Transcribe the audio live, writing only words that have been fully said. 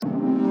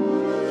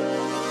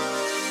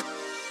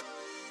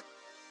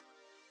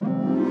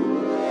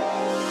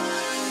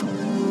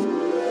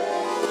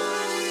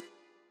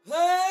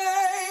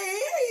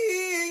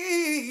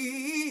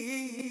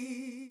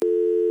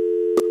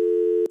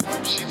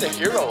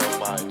hero of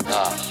mine.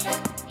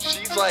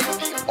 She's like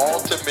the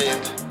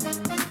ultimate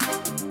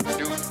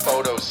nude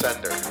photo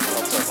sender.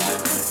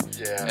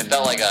 Yeah. It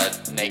felt like a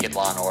naked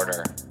Law and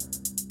Order.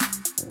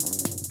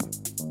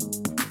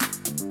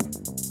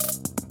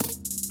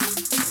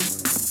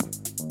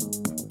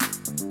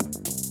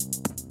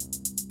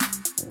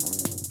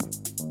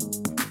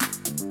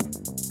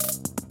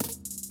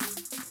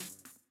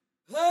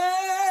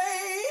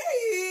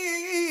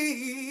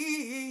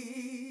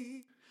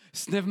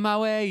 Sniff my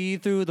way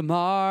through the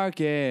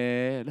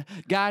market,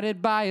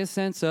 guided by a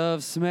sense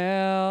of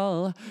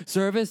smell.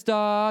 Service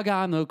dog,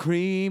 I'm the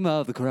cream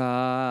of the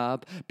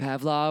crop.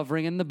 Pavlov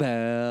ringing the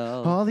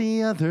bell. All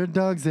the other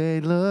dogs, they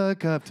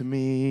look up to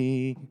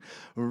me.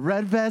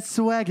 Red vest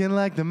swagging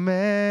like the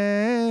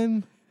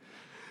man.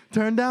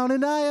 Turn down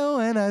an aisle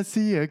and I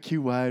see a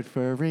cute white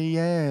furry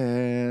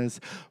ass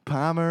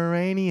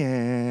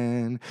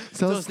Pomeranian.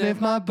 So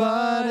sniff my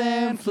butt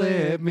and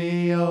flip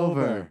me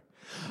over.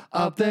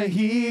 Up the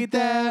heat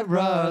that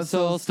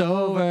Russell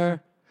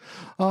Stover.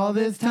 All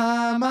this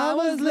time I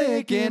was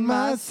licking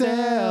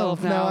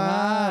myself. Now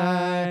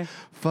I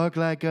fuck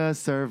like a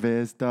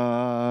service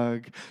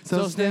dog.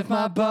 So sniff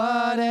my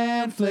butt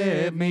and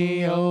flip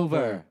me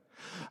over.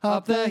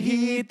 Up the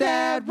heat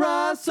that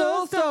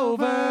Russell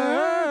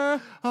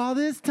Stover. All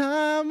this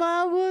time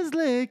I was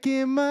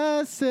licking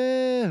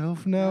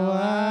myself. Now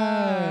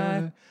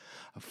I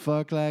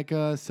fuck like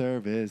a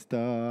service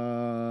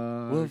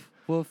dog. Woof,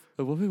 woof,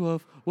 a woofy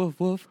woof, woof,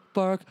 woof,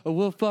 bark, a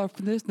wolf bark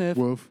from this sniff.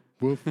 Woof,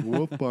 woof,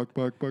 woof, bark,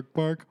 bark, bark,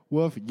 bark,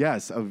 woof.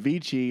 Yes,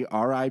 Avicii,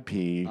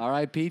 R.I.P.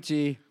 R.I.P.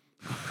 G.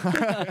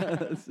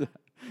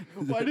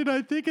 Why did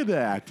I think of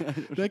that?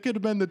 That could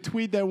have been the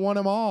tweet that won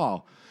them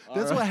all.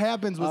 That's what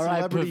happens with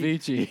celebrity.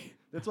 Avicii.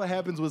 That's what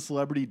happens with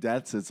celebrity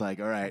deaths. It's like,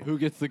 all right, Who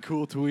gets the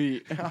cool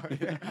tweet?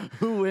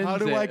 Who wins how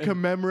do it? I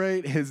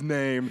commemorate his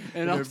name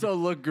And also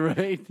look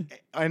great.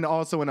 and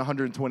also in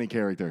 120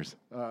 characters?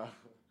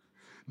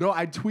 No,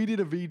 I tweeted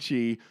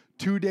Avicii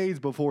 2 days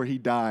before he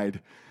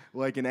died.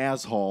 Like an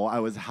asshole. I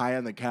was high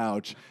on the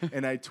couch,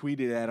 and I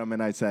tweeted at him,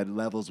 and I said,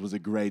 Levels was a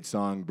great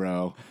song,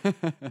 bro.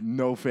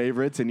 No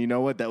favorites. And you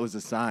know what? That was a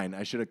sign.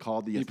 I should have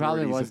called the He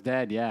authorities. probably was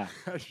dead, yeah.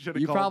 I should have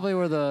You called. probably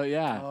were the,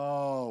 yeah.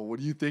 Oh,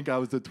 what do you think? I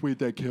was the tweet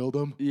that killed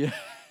him? Yeah.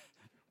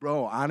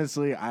 Bro,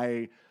 honestly,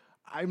 I'm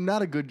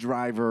not a good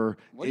driver.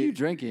 What are you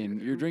drinking?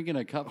 You're drinking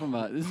a cup from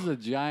this is a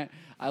giant,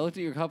 I looked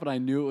at your cup and I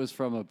knew it was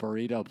from a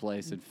burrito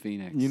place in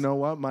Phoenix. You know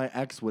what? My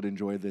ex would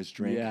enjoy this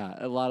drink. Yeah,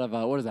 a lot of,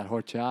 what is that,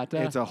 horchata?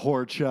 It's a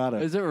horchata.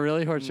 Is it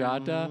really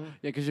horchata? Yeah,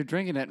 because you're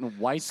drinking it and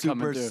white's coming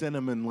Super through.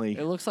 cinnamonly.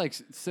 It looks like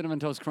Cinnamon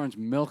Toast Crunch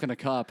milk in a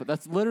cup.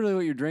 That's literally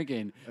what you're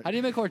drinking. How do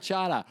you make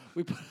horchata?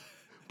 We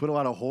Put a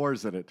lot of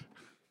whores in it.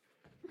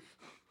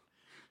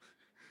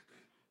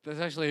 That's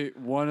actually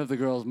one of the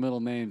girls' middle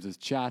names is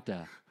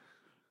Chata.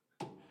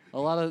 A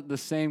lot of the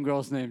same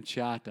girls named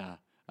Chata.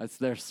 That's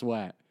their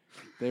sweat.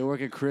 They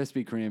work at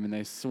Krispy Kreme and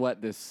they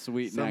sweat this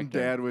sweet Some nectar.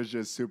 dad was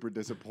just super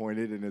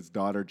disappointed in his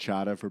daughter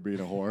Chata for being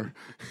a whore.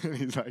 And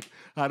he's like,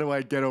 how do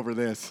I get over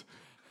this?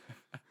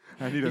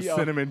 I need a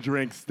cinnamon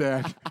drink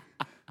stat.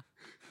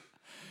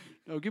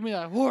 No, give me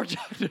that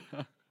horchata.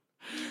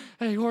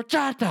 Hey,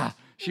 horchata.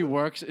 She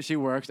works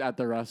at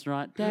the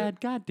restaurant.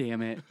 Dad, God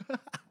damn it.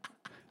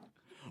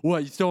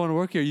 What, you still want to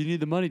work here? You need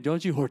the money,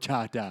 don't you,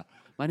 horchata?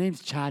 My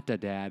name's Chata,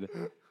 Dad.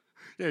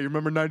 Yeah, you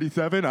remember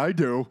 97? I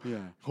do. Yeah.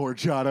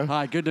 Horchata.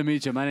 Hi, good to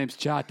meet you. My name's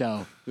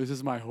Chato. This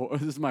is my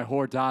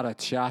horchata,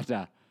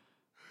 Chata.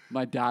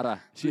 My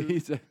data.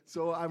 Jesus.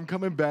 So I'm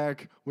coming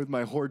back with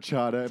my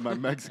horchata and my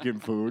Mexican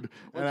food.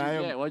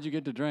 What'd you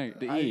get to drink,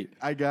 to eat?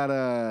 I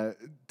got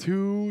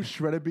 2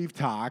 shredded beef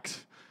tacos,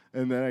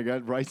 and then I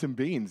got rice and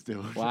beans,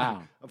 dude.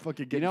 Wow. I'm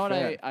fucking You getting know what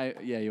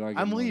fat. yeah, you are. I'm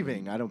getting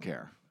leaving. I don't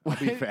care. I'll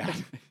be fat.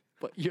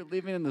 But you're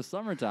leaving in the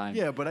summertime.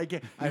 Yeah, but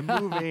I'm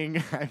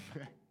moving.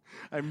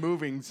 I'm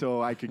moving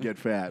so I could get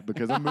fat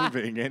because I'm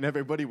moving, and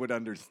everybody would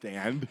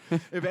understand.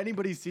 If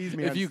anybody sees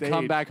me If on you stage,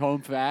 come back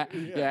home fat,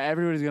 yeah,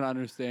 everybody's going to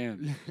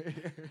understand.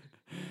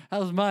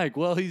 How's Mike?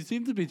 Well, he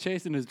seems to be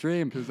chasing his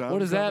dream. 'Cause I'm What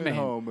does that coming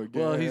mean? home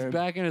Well, he's again.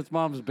 back in his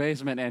mom's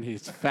basement and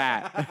he's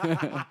fat.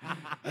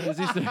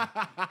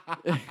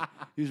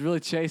 He's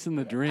really chasing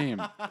the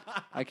dream.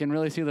 I can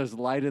really see there's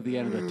light at the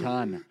end of the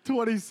tunnel.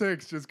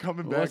 26, just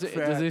coming back fat.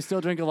 Does he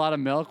still drink a lot of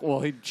milk? Well,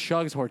 he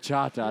chugs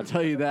horchata, I'll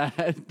tell you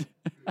that.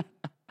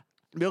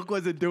 Milk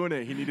wasn't doing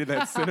it. He needed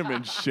that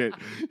cinnamon shit.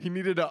 He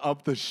needed to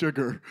up the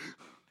sugar.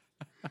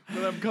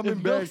 But I'm coming If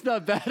back. milk's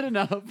not bad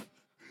enough,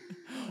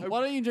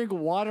 why don't you drink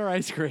water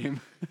ice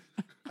cream?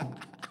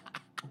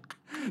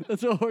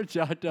 That's what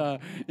horchata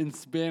in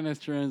Spanish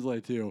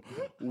translate to.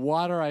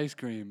 Water ice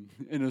cream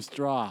in a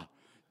straw.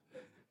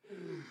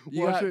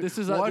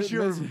 Wash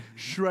your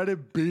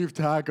shredded beef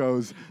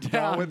tacos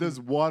down with this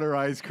water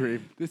ice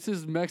cream. This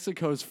is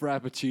Mexico's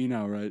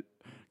Frappuccino, right?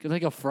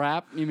 Like a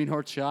frap? You mean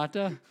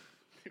horchata?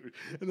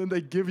 And then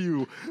they give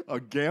you a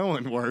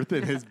gallon worth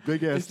in his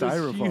big ass It's this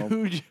styrofoam.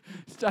 huge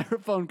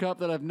styrofoam cup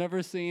that I've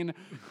never seen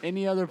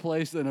any other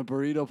place than a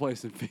burrito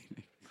place in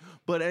Phoenix.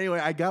 But anyway,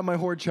 I got my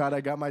horchata,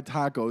 I got my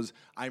tacos.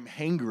 I'm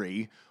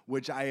hangry,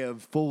 which I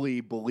have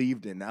fully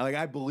believed in. Like,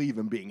 I believe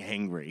in being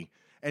hangry.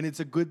 And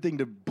it's a good thing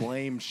to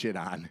blame shit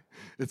on.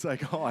 It's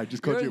like, oh, I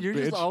just called you a You're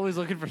bitch. just always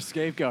looking for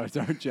scapegoats,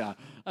 aren't you?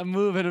 I'm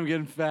moving. I'm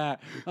getting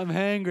fat. I'm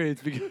hangry.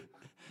 It's because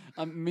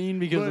I'm mean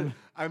because But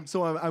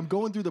I'm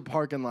going through the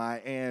parking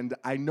lot, and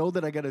I know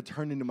that I got to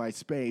turn into my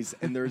space,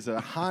 and there's a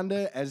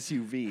Honda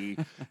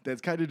SUV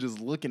that's kind of just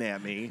looking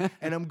at me,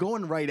 and I'm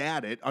going right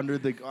at it under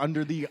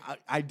the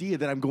idea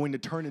that I'm going to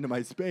turn into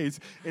my space,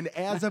 and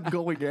as I'm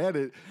going at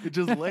it, it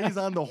just lays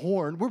on the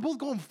horn. We're both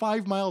going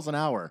 5 miles an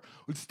hour.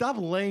 Stop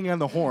laying on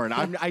the horn.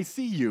 I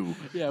see you.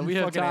 Yeah, you we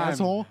have fucking time.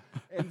 asshole.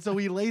 And so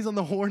he lays on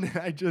the horn,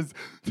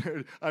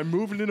 and I'm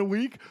moving in a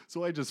week,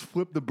 so I just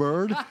flip the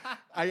bird.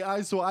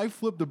 I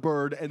flip the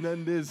bird, and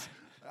then this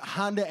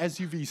Honda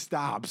SUV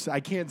stops. I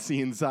can't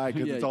see inside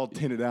because Yeah, it's all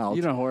tinted out.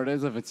 you know who it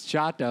is if it's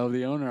Chata,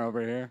 the owner over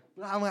here.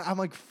 I'm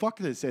like, fuck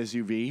this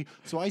SUV.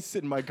 So I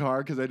sit in my car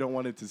because I don't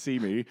want it to see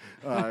me.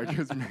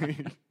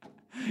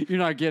 You're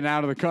not getting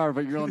out of the car,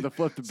 but you're going to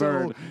flip the So,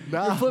 bird.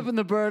 nah. You're flipping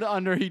the bird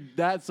under.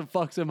 That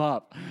fucks him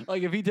up.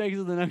 Like if he takes it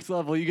to the next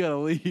level, you gotta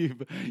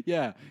leave.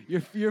 Yeah,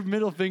 your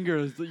middle finger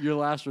is your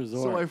last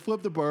resort. So I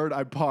flip the bird,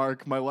 I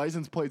park, my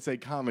license plate say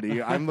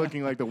comedy. I'm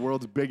looking like the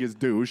world's biggest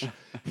douche.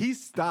 He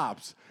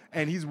stops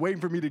and he's waiting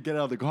for me to get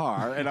out of the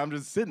car, and I'm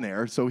just sitting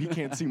there so he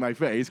can't see my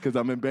face because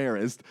I'm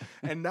embarrassed.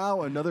 And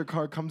now another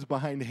car comes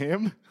behind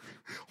him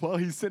while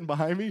he's sitting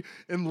behind me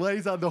and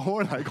lays on the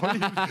horn like, what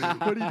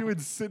are you doing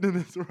sitting in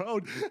this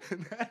road?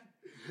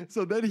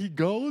 So then he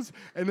goes,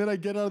 and then I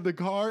get out of the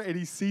car, and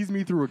he sees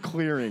me through a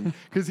clearing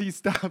because he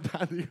stopped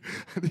on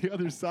the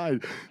other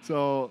side.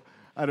 So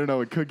I don't know.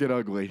 It could get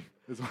ugly.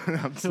 Is what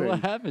I'm So saying. what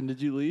happened?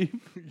 Did you leave?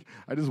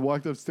 I just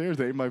walked upstairs,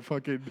 ate my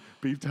fucking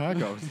beef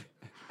tacos,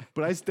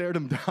 but I stared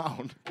him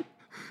down.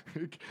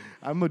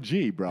 I'm a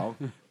G, bro.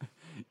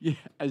 Yeah,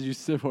 as you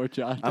sip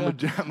horchata.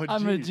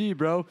 I'm a G.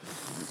 bro.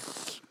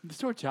 This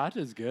horchata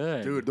is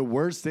good. Dude, the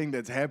worst thing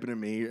that's happened to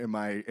me in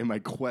my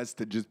quest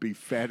to just be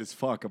fat as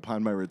fuck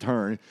upon my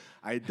return,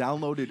 I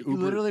downloaded Uber. You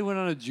literally went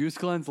on a juice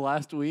cleanse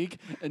last week,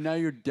 and now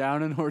you're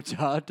down in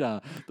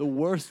horchata, the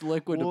worst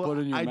liquid to put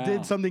in your mouth. I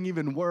did something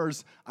even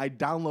worse. I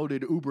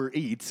downloaded Uber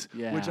Eats,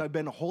 Yeah. which I've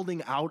been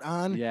holding out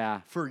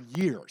on for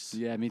years.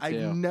 Yeah, me too.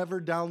 I've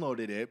never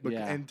downloaded it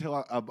until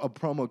a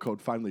promo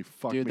code finally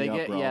fucked Dude, me they up,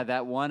 get bro.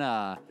 that one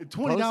 $20 for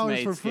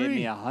Postmates free. gave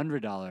me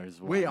 $100.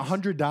 Wait, once.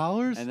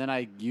 $100? And then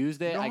I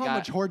used it. You know I how got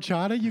much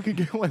horchata you could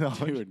get with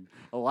dude,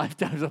 a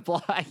lifetime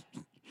supply.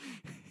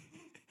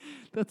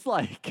 That's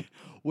like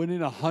winning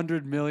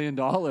 $100 million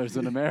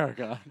in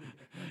America.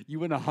 You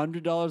win $100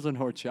 on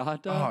horchata.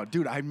 Oh,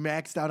 dude, I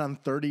maxed out on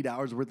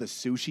 $30 worth of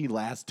sushi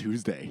last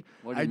Tuesday.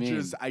 What do you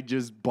mean? I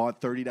just bought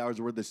 $30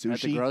 worth of sushi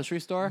At the grocery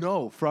store?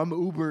 No, from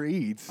Uber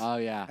Eats. Oh,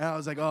 yeah. And I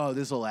was like, oh,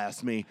 this will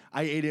last me.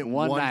 I ate it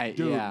One night,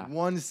 dude, yeah.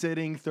 one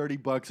sitting, $30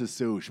 a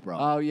sushi, bro.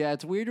 Oh yeah,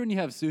 it's weird when you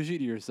have sushi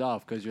to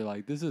yourself because you're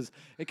like, this is.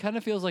 It kind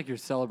of feels like you're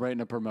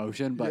celebrating a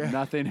promotion, but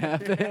nothing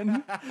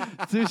happened.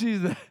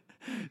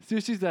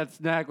 Sushi's that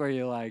snack where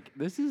you're like,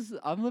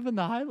 I'm living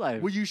the high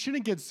life. Well, you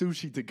shouldn't get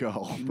sushi to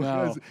go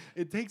because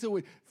it takes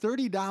away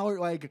 $30.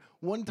 Like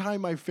one time,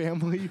 my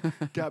family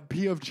got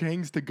P.F.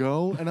 Chang's to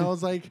go, and I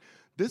was like,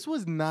 this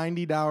was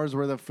 $90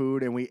 worth of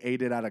food, and we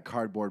ate it out of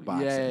cardboard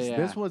boxes. Yeah.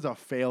 This was a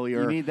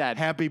failure. You need that-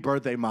 Happy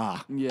birthday, Ma.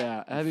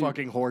 Yeah,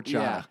 Fucking horchata.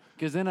 Yeah,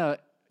 because then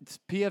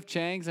P.F.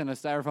 Chang's in a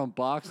styrofoam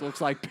box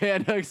looks like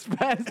Panda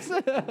Express.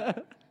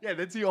 Yeah,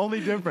 that's the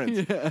only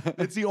difference.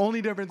 It's the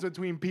only difference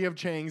between P.F.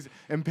 Chang's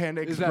and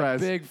Panda Is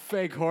Express. that big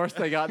fake horse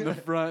they got in the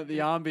front, the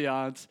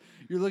ambiance.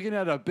 You're looking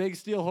at a big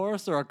steel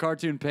horse or a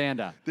cartoon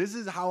panda. This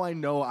is how I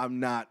know I'm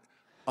not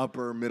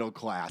upper middle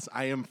class.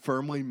 I am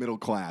firmly middle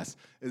class.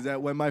 Is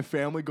that when my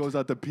family goes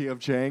out to P.F.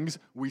 Chang's,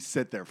 we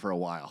sit there for a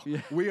while.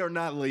 Yeah. We are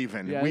not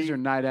leaving. Yeah, it's your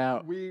night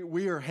out.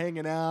 We are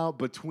hanging out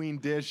between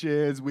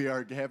dishes. We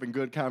are having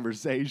good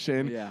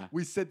conversation. Yeah.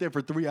 We sit there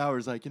for 3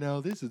 hours like,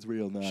 this is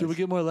real nice. Should we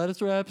get more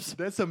lettuce wraps?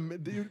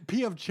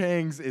 P.F.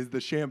 Chang's is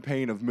the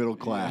champagne of middle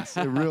class.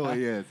 It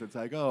really is. It's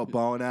like,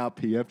 balling out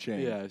P.F.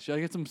 Chang's. Yeah. Should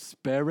I get some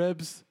spare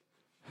ribs?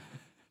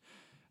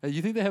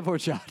 You think they have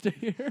horchata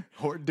here?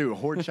 Dude,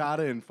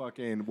 horchata and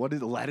fucking, what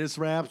is it, lettuce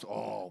wraps?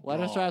 Oh,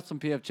 Lettuce wraps from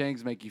P.F.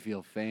 Chang's make you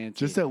feel fancy.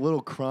 Just that little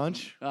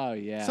crunch. Oh,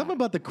 yeah. Something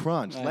about the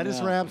crunch. I Lettuce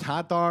know. wraps,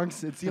 hot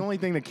dogs. It's the only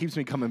thing that keeps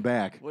me coming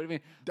back. What do you mean?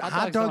 The hot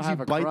dogs, you don't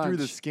have a bite through the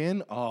crunch.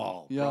 skin.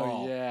 Oh,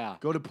 bro. yeah.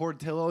 Go to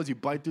Portillo's, you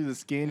bite through the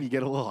skin, you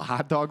get a little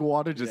hot dog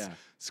water just Yeah.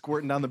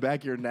 squirting down the back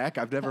of your neck.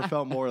 I've never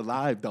felt more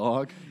alive,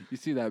 dog. You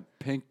see that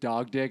pink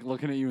dog dick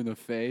looking at you in the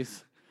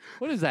face?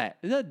 What is that?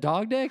 Is that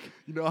dog dick?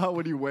 You know how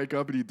when you wake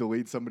up and you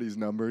delete somebody's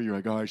number, you're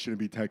like, I shouldn't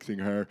be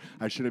texting her.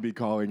 I shouldn't be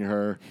calling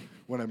her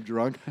when I'm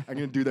drunk. I'm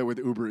going to do that with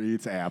Uber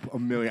Eats app.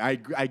 I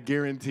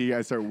guarantee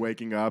I start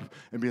waking up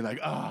and being like,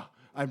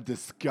 I'm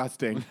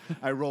disgusting.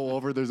 I roll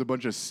over, there's a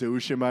bunch of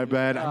sushi in my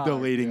bed. I'm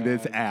deleting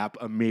this app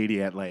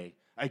immediately.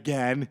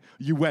 Again,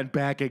 you went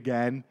back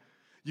again.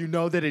 You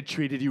know that it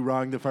treated you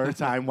wrong the first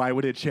time. Why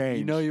would it change?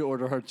 You know you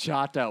order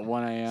horchata at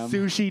 1 a.m.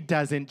 Sushi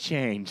doesn't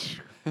change.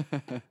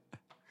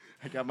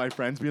 I got my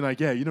friends being like,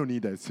 yeah, you don't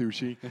need that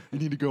sushi. You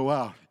need to go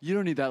out. You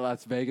don't need that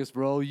Las Vegas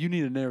roll. You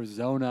need an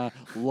Arizona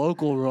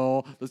local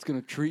roll that's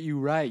gonna treat you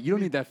right. You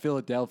don't need that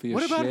Philadelphia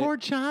What about shit.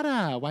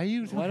 horchata?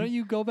 Why don't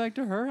you go back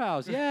to her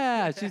house?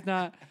 Yeah, she's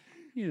not.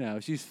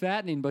 She's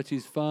fattening, but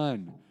she's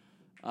fun.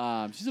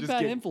 She's a Just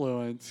bad get-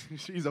 influence.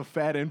 She's a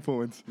fat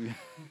influence.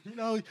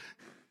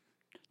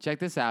 Check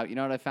this out. You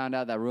know what I found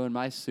out that ruined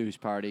my sushi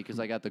party?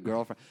 Because I got the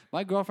girlfriend.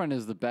 My girlfriend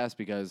is the best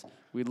because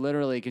we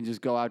literally can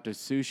just go out to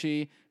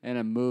sushi and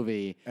a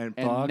movie. And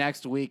fuck?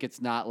 next week, it's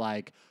not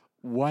like,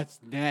 what's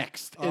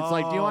next? It's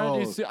like, do you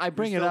want to do I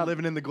bring You're it still up.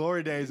 living in the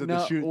glory days of no,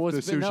 the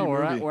it's been- sushi no,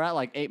 we're movie. we're at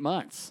like 8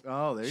 months.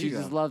 Oh, there she you go.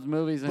 just loves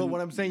movies. But And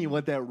what I'm saying, you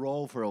let that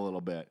roll for a little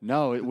bit.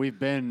 no, we've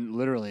been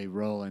literally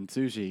rolling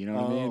sushi. You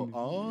know what I mean?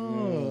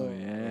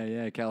 Oh.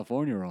 Yeah,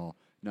 California roll.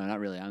 No,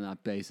 not really. I'm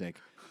not basic.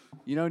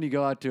 You know when you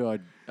go out to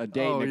a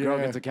date and a girl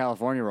yeah. gets a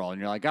California roll and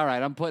you're like, all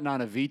right, I'm putting on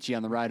a Vici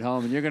on the ride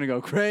home and you're going to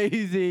go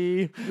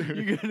crazy.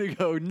 You're going to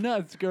go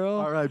nuts, girl.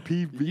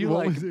 R.I.P. You what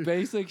like was it?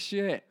 basic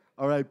shit.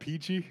 R.I.P.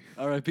 Peachy.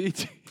 R.I.P.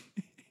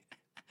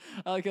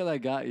 I like how that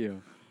got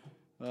you.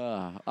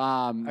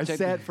 I check-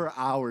 sat for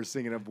hours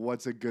thinking of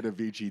what's a good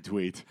Avicii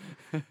tweet,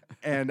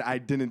 and I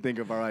didn't think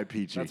of R.I.P.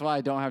 Peachy. That's why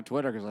I don't have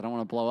Twitter because I don't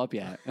want to blow up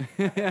yet.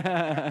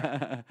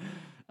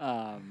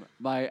 Our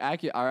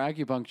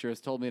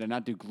acupuncturist told me to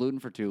not do gluten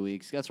for 2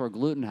 weeks. Guess where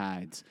gluten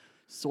hides?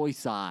 Soy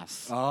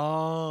sauce.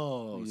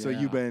 Oh, so Yeah.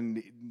 you've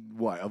been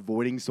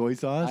avoiding soy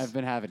sauce? I've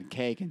been having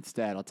cake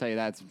instead. I'll tell you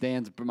that.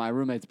 It's my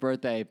roommate's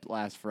birthday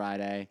last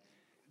Friday.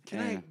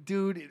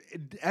 Dude,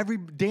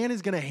 Dan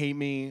is gonna hate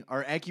me.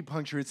 Our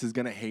acupuncturist is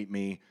gonna hate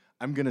me.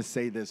 I'm gonna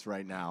say this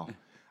right now.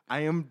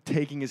 I am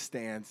taking a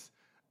stance.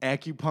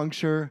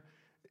 Acupuncture,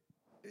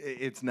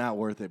 it's not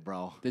worth it,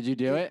 bro. Did you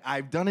do it?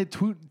 I've done it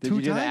two Did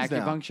you do the times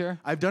now. acupuncture?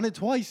 I've done it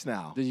twice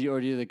now. Did you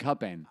or do you do the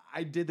cupping?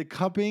 I did the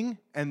cupping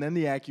and then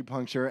the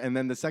acupuncture, and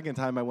then the second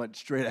time I went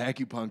straight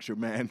acupuncture,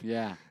 man.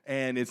 Yeah.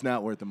 And it's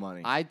not worth the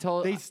money. I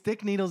told They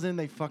stick needles in,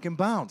 they fucking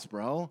bounce,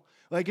 bro.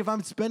 Like if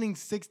I'm spending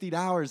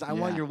 $60, I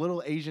want Yeah. your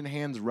little Asian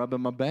hands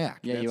rubbing my back.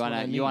 yeah, That's you what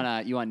I need.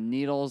 want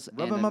needles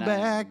rubbing and my a knife.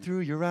 back through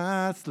your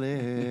eye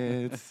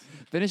slits.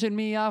 Finishing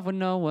me off when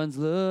no one's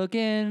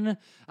looking.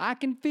 I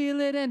can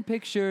feel it and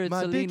picture it.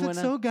 My Celine, dick looks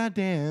when so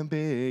goddamn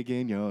big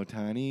in your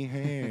tiny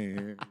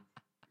hand.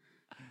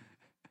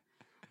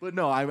 But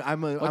no,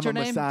 I'm a What's I'm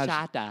your a name? massage.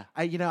 Chata.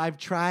 I've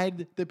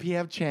tried the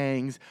PF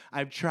Changs,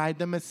 I've tried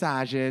the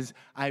massages,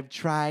 I've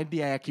tried the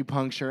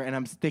acupuncture, and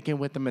I'm sticking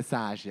with the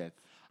massages.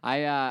 I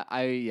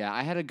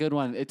had a good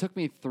one. It took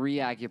me 3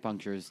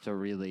 acupunctures to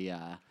really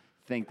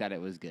think that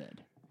it was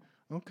good.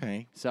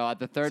 Okay. So at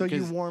the third, So you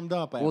 'cause- warmed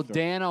up after. Well,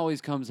 Dan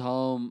always comes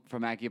home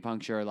from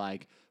acupuncture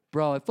like,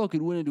 bro, I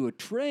fucking went into a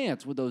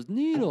trance with those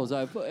needles.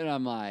 And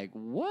I'm like,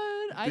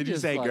 what? Did you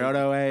say, girl,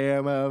 the way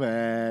you move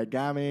it,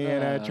 got me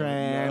in a no.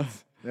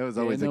 trance? That was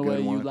always a the good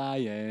way one. you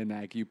lying,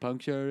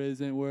 acupuncture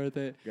isn't worth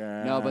it.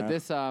 No, but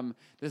this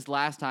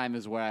last time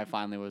is where I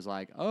finally was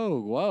like, oh,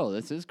 whoa,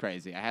 this is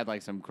crazy. I had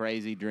like some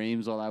crazy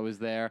dreams while I was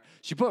there.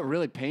 She put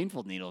really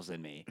painful needles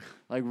in me,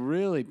 like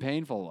really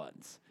painful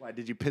ones. Why,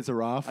 did you piss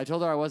her off? I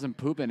told her I wasn't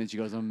pooping, and she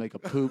goes, I'm gonna make a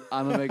poop.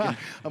 I'm gonna make a.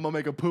 I'm gonna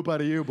make a poop out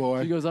of you,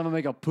 boy. She goes, I'm gonna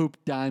make a poop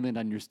diamond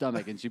on your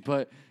stomach, and she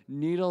put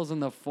needles in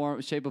the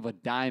shape of a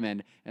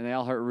diamond, and they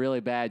all hurt really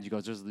bad. She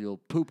goes, there's a little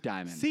poop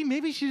diamond. See,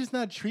 maybe she's just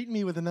not treating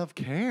me with enough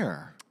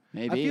care.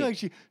 Maybe. I feel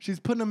like she's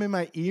putting them in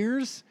my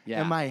ears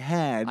Yeah. and my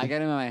head. I get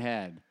them in my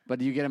head, but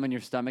do you get them in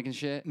your stomach and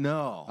shit?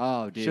 No.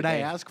 Oh, dude, Should I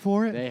they- ask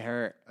for it? They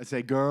hurt I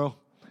say, girl,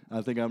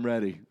 I think I'm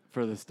ready.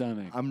 for the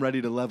stomach. I'm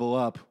ready to level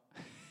up.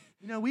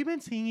 You know, we've been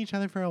seeing each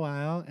other for a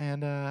while,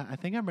 and I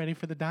think I'm ready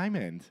for the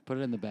diamond. Put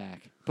it in the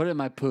back. Put it in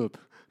my poop.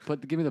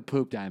 Give me the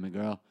poop diamond,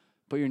 girl.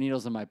 Put your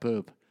needles in my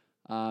poop.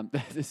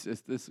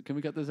 This. Can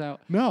we cut this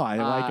out? No, I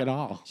like it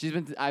all.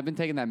 I've been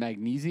taking that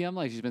magnesium,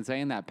 like she's been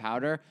saying that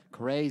powder.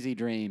 Crazy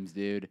dreams,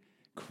 dude.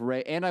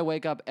 And I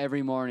wake up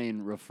every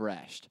morning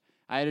refreshed.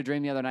 I had a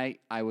dream the other night.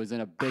 I was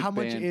in a big How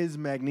much band. is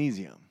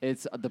magnesium?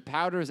 It's the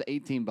powder is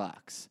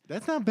 $18.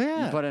 That's not You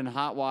bad. put it in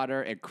hot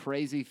water, it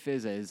crazy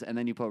fizzes, and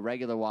then you put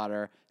regular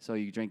water so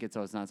you drink it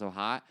so it's not so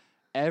hot.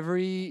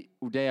 Every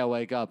day I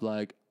wake up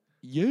like,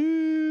 yeah.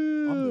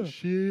 I'm the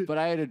shit. But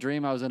I had a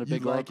dream I was in a you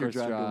big like your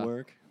orchestra. drive to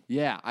work?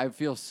 Yeah, I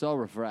feel so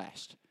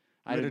refreshed.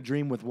 You had a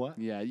dream with what?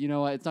 Yeah, you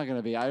know what? It's not going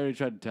to be. I already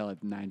tried to tell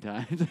it 9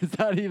 times. It's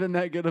not even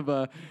that good of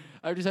a.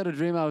 I just had a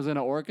dream I was in an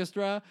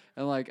orchestra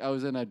and like I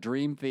was in a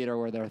dream theater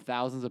where there are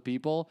thousands of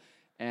people.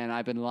 And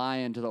I've been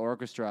lying to the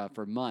orchestra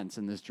for months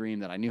in this dream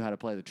that I knew how to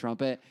play the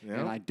trumpet. Yeah.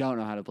 And I don't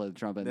know how to play the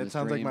trumpet in That this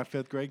sounds like dream. my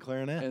 5th grade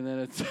clarinet. And then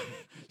it's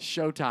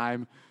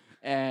showtime.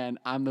 And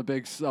I'm the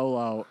big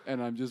solo.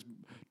 And I'm just.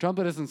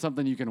 Trumpet isn't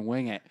something you can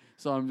wing it.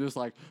 So I'm just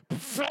like.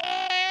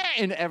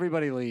 And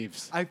everybody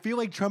leaves. I feel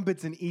like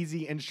trumpet's an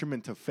easy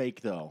instrument to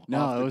fake, though. No,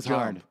 off it the was jump.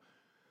 hard.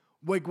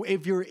 Like,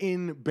 if you're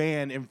in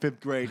band in 5th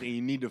grade and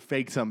you need to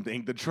fake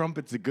something, the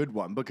trumpet's a good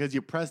one because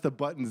you press the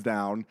buttons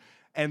down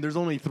and there's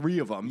only 3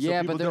 of them. Yeah,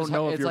 so people but don't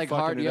know if it's you're like fucking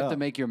hard. it You have up. to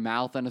make your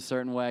mouth in a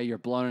certain way. You're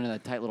blown into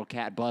that tight little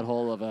cat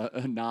butthole of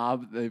a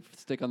knob they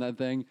stick on that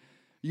thing.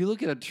 You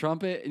look at a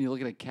trumpet and you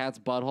look at a cat's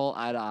butthole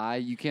eye to eye.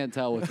 You can't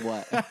tell what's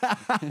what.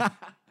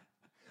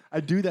 I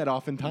do that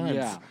oftentimes.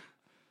 Yeah.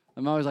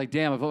 I'm always like,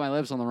 damn, I put my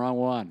lips on the wrong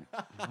one.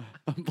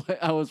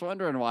 I was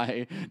wondering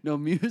why no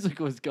music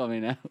was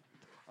coming out.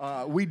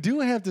 We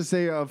do have to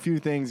say a few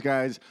things,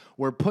 guys.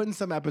 We're putting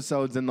some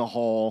episodes in the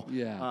hole.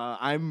 Yeah.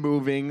 I'm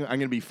moving. I'm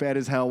going to be fat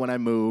as hell when I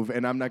move,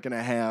 and I'm not going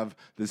to have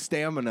the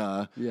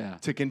stamina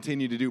to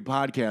continue to do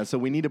podcasts. So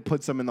we need to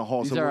put some in the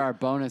hole. These are our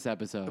bonus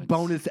episodes.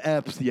 Bonus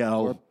eps,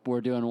 yo. We're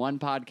doing one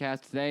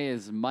podcast. Today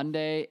is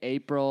Monday,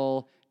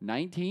 April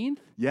 19th.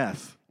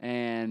 Yes.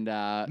 And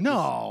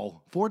no,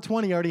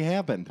 420 already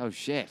happened. Oh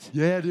shit.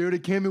 Yeah, dude,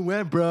 it came and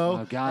went, bro.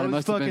 Oh god, I it was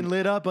must have fucking been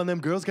lit up on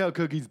them Girl Scout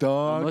cookies, I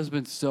dog. must have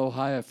been so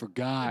high I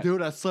forgot.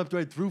 Dude, I slept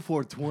right through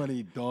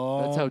 420,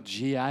 dog. That's how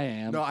G I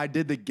am. No, I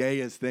did the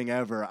gayest thing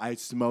ever. I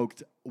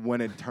smoked when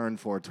it turned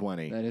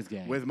 420. That is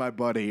gay. With my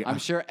buddy. I'm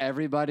sure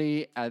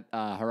everybody at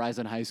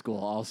Horizon High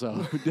School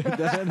also did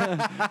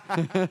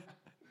that.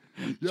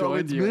 Yo,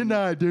 it's you in-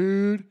 midnight,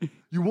 dude.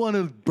 You want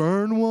to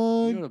burn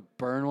one? You want to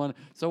burn one?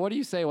 So what do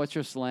you say? What's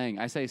your slang?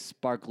 I say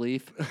spark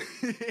leaf.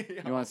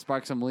 You want to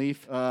spark some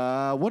leaf?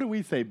 What do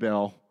we say,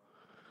 Bill?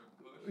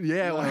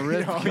 Yeah, You wanna like,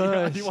 rip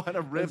kush. you want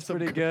to rip That's some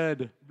pretty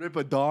good. Rip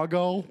a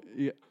doggo?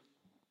 Yeah.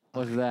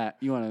 What's that?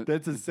 You want to?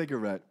 That's a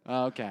cigarette.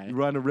 Okay. You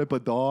want to rip a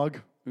dog?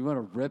 We want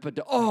to rip a.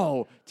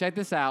 Oh, check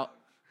this out.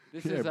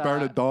 This Yeah, is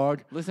burn a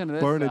dog. Listen to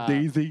this. Burn a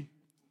daisy.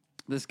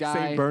 This guy.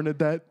 Saint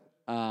Bernadette.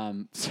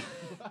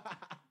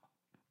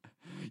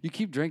 You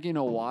keep drinking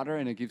the water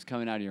and it keeps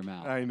coming out of your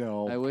mouth. I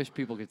know. I wish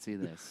people could see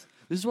this.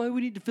 This is why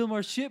we need to film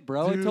our shit,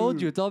 bro. I told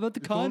you, it's all about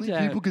the If only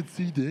content. people could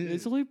see this.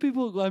 It's only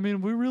people. I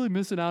mean, we're really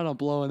missing out on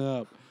blowing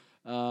up.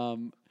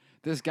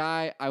 This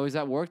guy, I was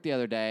at work the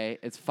other day.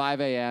 It's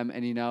 5 a.m.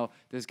 and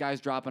this guy's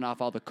dropping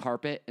off all the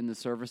carpet in the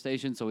service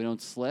station so we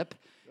don't slip.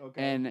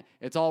 Okay. And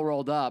it's all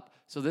rolled up.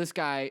 So this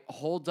guy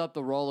holds up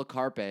the roll of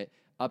carpet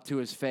up to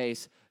his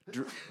face.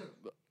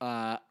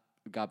 God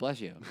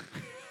bless you.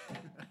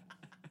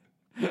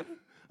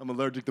 I'm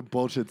allergic to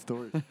bullshit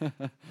stories.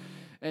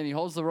 And he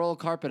holds the roll of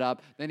carpet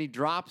up, then he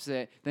drops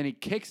it, then he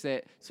kicks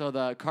it so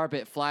the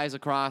carpet flies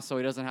across so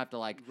he doesn't have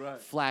to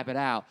flap it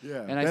out.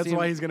 Yeah, and that's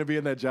why he's going to be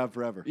in that job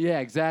forever. Yeah,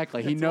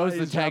 exactly. He knows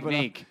the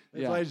technique.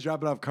 That's why he's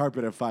dropping off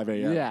carpet at 5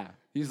 a.m. Yeah,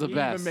 he's the He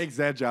best. even makes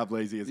that job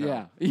lazy as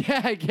hell. Yeah,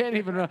 yeah, I can't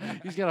even.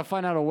 He's got to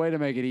find out a way to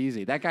make it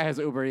easy. That guy has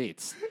Uber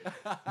Eats.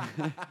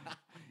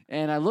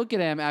 And I look at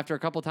him after a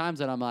couple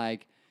times and I'm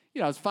like,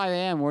 it's 5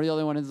 a.m. We're the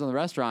only ones in the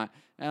restaurant.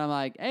 And I'm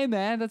like, hey,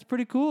 man, that's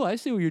pretty cool. I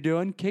see what you're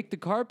doing. Kick the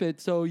carpet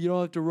so you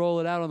don't have to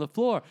roll it out on the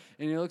floor.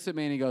 And he looks at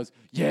me and he goes,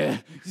 yeah,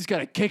 you just got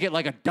to kick it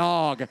like a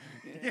dog.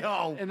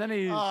 Yo. And then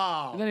he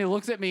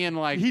looks at me and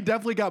He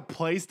definitely got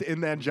placed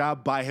in that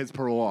job by his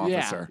parole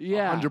officer.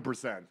 Yeah.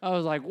 100%. I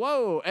was like,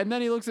 whoa. And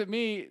then he looks at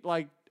me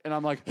and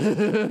I'm like,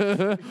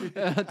 to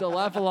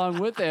laugh along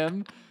with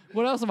him.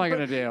 What else am I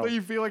going to do? But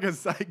you feel like a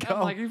psycho.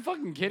 I'm like, are you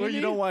fucking kidding me?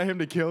 You don't want him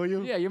to kill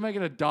you? Yeah, you're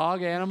making a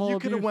dog animal. You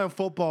could have went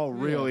football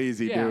real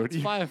easy, yeah, dude.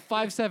 It's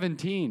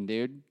 5:17,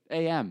 dude.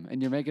 A.M.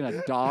 And you're making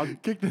a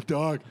dog. Kick the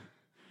dog.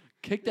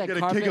 Kick that You gotta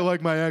carpet. kick it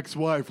like my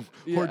ex-wife,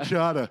 or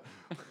Chata.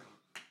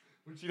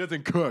 When she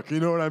doesn't cook, you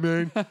know what I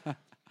mean?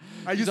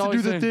 I used to do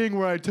always the saying- thing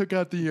where I took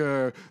out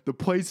the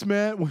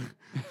placemat.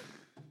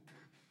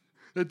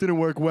 That didn't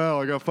work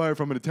well. I got fired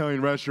from an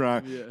Italian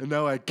restaurant, and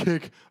now I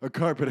kick a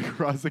carpet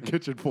across the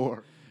kitchen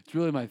floor. It's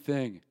really my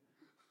thing.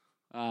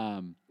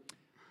 Oh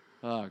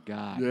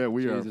God. Yeah,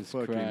 we are Jesus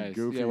fucking Christ.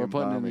 goofy Yeah, we're and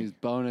putting in bombing. these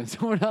bonus.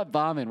 We're not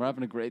bombing. We're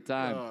having a great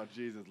time. Oh,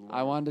 Jesus Lord.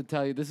 I wanted to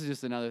tell you, this is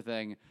just another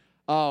thing.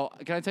 Oh,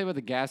 can I tell you about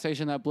the gas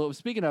station that blew up?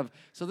 Speaking of,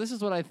 so this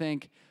is what I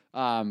think,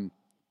 because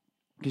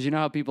you know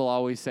how people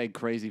always say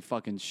crazy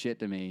fucking shit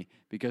to me,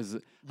 because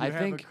I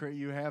think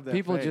you have that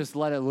people face. just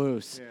let it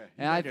loose. Yeah,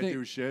 and you I make it think,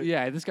 do shit.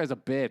 yeah, this guy's a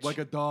bitch. Like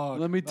a dog.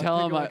 Let me I tell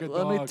kick him. it like a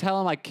Let me dog.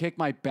 tell him I kicked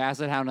my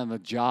basset hound in the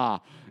jaw.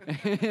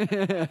 What are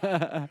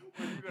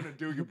you gonna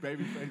do, you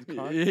baby face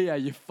cunt? Yeah,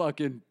 you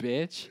fucking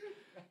bitch.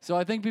 So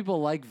I think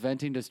people like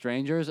venting to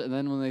strangers, and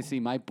then when they see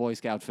my Boy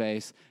Scout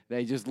face,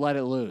 they just let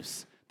it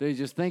loose. They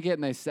just think it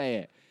and they say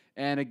it.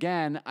 And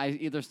again, I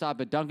either stop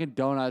at Dunkin'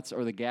 Donuts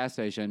or the gas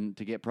station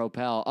to get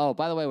Propel. Oh,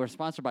 by the way, we're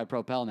sponsored by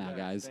Propel now,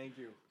 guys. Thank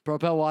you.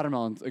 Propel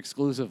watermelons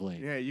exclusively.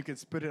 Yeah, you can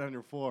spit it on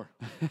your floor.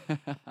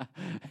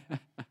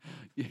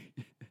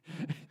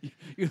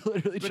 You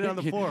literally Spit it on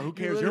the drink- floor. Who you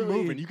cares? You're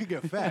literally- moving. You could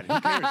get fat. Who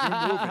cares?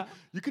 You're moving.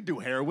 You could do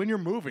heroin. You're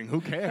moving. Who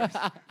cares?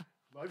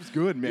 Life's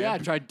good, man. Yeah, I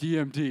tried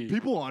DMT.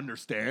 People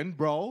understand,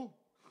 bro.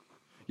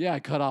 Yeah, I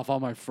cut off all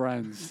my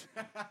friends.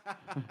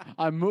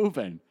 I'm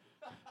moving.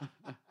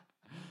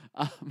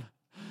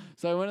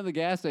 So I went to the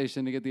gas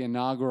station to get the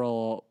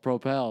inaugural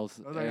Propels.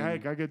 I was like, and hey,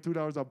 can I get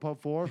 $2 on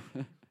pump 4?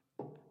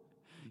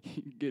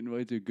 you're getting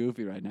way too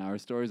goofy right now. Our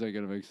stories aren't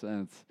gonna make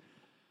sense.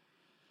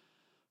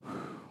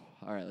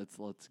 All right,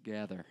 let's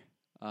gather.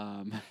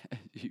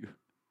 You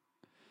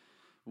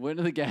went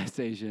to the gas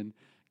station,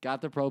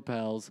 got the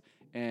Propels,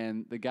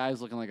 and the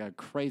guy's looking like a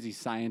crazy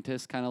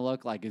scientist kind of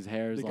look. Like his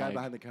hair is The guy like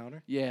behind the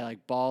counter? yeah,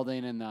 like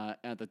balding in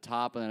at the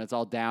top, and then it's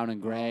all down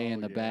and gray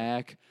in the yeah.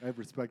 back. I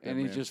respect that, And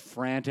he's man. just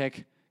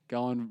frantic,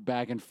 going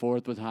back and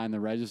forth behind the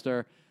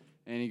register.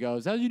 And he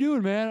goes, "How's you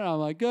doing, man?" And I'm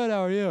like, "Good,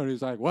 how are you?" And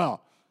he's like,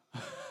 "Well,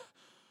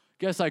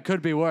 guess I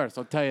could be worse.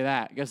 I'll tell you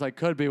that. Guess I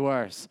could be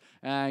worse."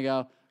 And I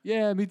go,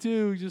 "Yeah, me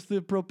too. Just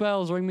the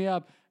propels ring me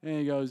up." And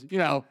he goes,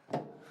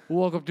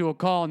 "Woke up to a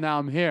call and now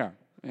I'm here."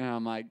 And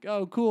I'm like,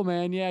 "Oh, cool,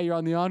 man. Yeah, you're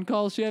on the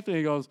on-call shift?" And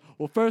he goes,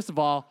 "Well, first of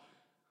all,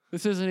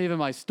 this isn't even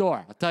my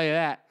store. I'll tell you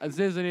that. I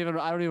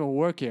don't even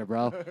work here,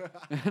 bro."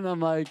 And I'm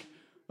like,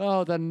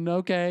 "Oh, then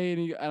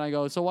okay." And I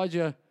go, "So why'd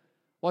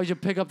you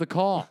pick up the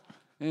call?"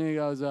 And he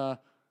goes,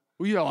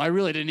 "Well, I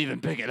really didn't even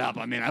pick it up.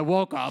 I mean, I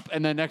woke up,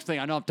 and then next thing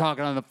I know, I'm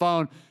talking on the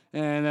phone,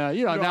 and No,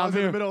 now I I'm was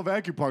in here." the middle of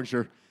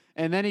acupuncture.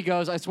 And then he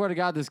goes, "I swear to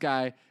God, this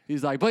guy,"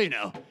 he's like, "But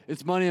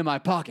it's money in my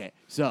pocket,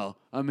 so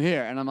I'm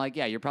here." And I'm like,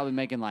 "Yeah, you're probably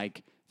making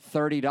like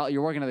 $30.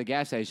 You're working at the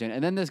gas station."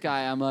 And then this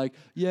guy, I'm like,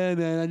 "Yeah,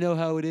 man, I know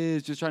how it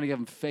is." Just trying to give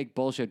him fake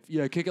bullshit.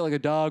 "Yeah, kick it like a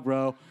dog,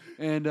 bro."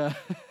 And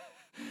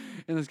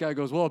and this guy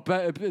goes, "Well,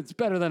 it's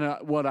better than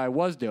what I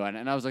was doing."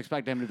 And I was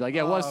expecting him to be like,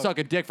 "Yeah, I was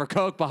sucking dick for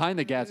coke behind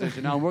the gas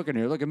station. Now I'm working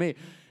here. Look at me."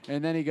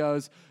 And then he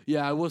goes,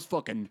 "Yeah, I was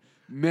fucking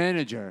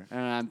manager." And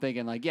I'm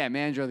thinking like, "Yeah,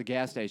 manager of the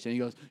gas station." He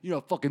goes,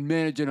 "Fucking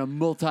managing a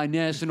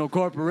multinational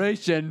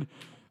corporation.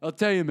 I'll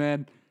tell you,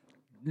 man,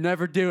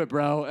 never do it,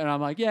 bro." And I'm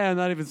like, "Yeah, I'm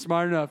not even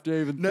smart enough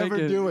to even Never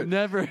think do it.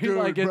 Never." Dude,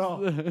 like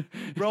bro.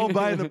 Bro,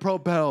 buying the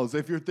propels,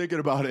 if you're thinking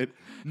about it,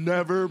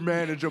 never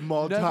manage a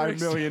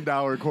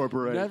multi-million-dollar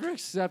corporation. Never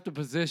accept a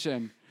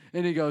position.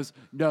 And he goes,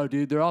 "No,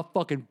 dude, they're all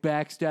fucking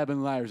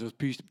backstabbing liars,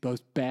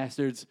 those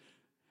bastards."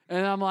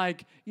 And I'm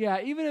like,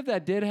 "Yeah, even if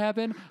that did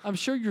happen, I'm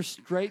sure your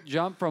straight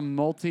jump from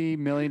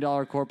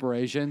multi-million-dollar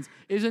corporations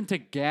isn't to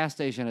gas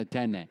station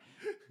attendant.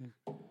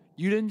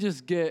 You didn't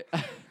just get..."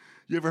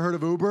 You ever heard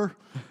of Uber?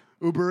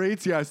 Uber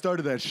Eats? Yeah, I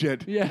started that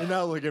shit. Yeah. And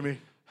now look at me.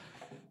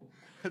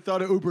 I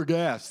thought of Uber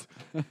gas.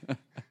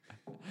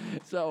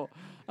 So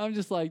I'm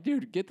just like,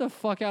 "Dude, get the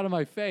fuck out of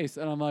my face."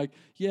 And I'm like,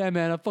 "Yeah,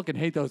 man, I fucking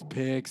hate those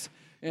pigs."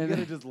 You And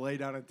gotta just lay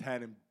down a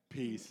 10 in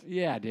peace.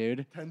 yeah,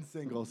 dude. 10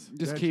 singles.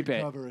 Just That keep should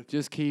it. cover it.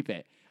 Just keep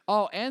it.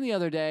 Oh, and the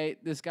other day,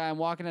 this guy, I'm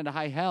walking into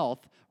High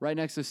Health right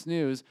next to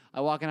Snooze.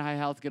 I walk into High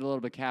Health, get a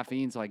little bit of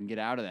caffeine so I can get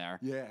out of there.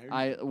 Yeah.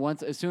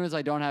 As soon as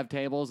I don't have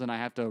tables and I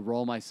have to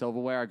roll my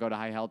silverware, I go to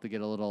High Health to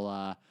get a little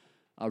a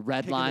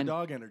red Kicking line. the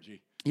dog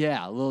energy.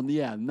 Yeah,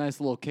 nice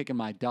little kick in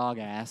my dog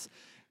ass.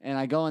 And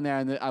I go in there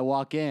and I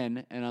walk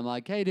in and I'm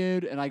like, "Hey,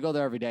 dude," and I go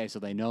there every day so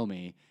they know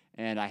me.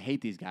 And I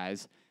hate these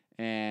guys.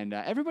 And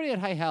everybody at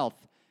High Health,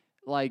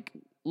 like,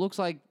 looks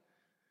like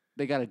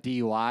they got a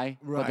DUI,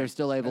 but Right. they're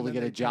still able And to then get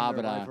they a turn job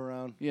their at life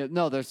around. Yeah,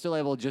 no, they're still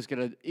able to just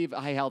get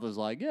High Health is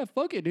like, "Yeah,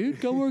 fuck it, dude,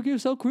 come work here,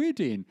 sell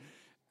creatine."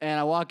 And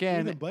I walk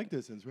in, Within bike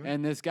distance, right?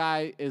 and this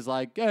guy is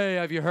like, "Hey,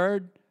 have you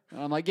heard?"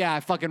 And I'm like, "Yeah, I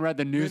fucking read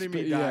the news."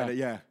 Mini-Me died,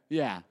 yeah.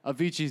 Yeah,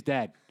 Avicii's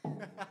dead.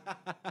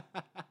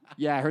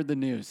 Yeah, I heard the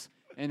news.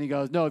 And he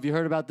goes, "No, have you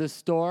heard about this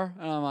store?"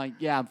 And I'm like,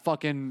 "Yeah,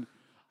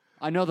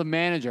 I know the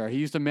manager. He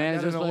used to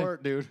manage got an this place.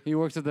 alert, dude. He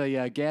works at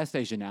the gas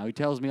station now. He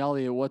tells me all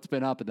what's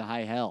been up at the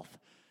High Health."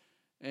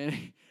 And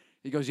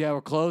he goes, "Yeah,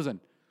 we're closing."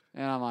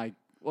 And I'm like,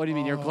 "What do you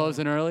mean you're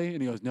closing early?"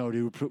 And he goes, "No,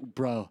 dude,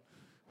 bro,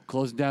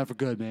 closing down for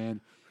good,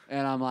 man."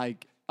 And I'm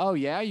like, "Oh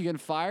yeah, you getting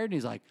fired?" And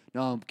he's like,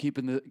 "No, I'm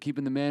keeping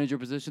the manager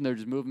position. They're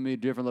just moving me to a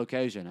different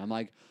location." I'm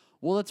like,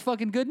 "Well, that's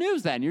fucking good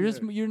news then.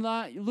 You're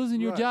not losing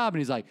your Right. job." And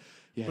he's like,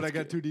 "Yeah, But I it's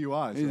got 2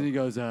 DUIs. And so- he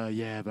goes,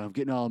 "Yeah, but I'm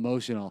getting all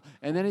emotional."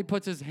 And then he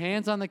puts his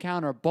hands on the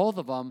counter, both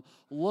of them,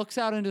 looks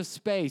out into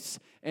space,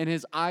 and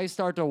his eyes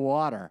start to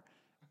water.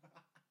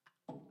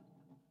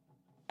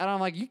 And I'm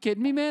like, "You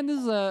kidding me, man? This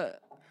is a..."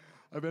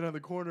 I've been on the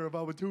corner of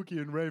Awatuki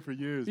and Ray for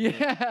years. man.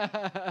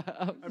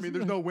 Yeah. I mean,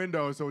 there's no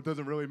window, so it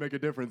doesn't really make a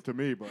difference to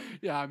me, but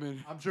Yeah, I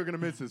mean... I'm sure gonna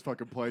miss this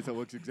fucking place that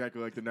looks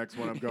exactly like the next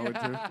one I'm going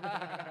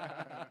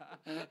to.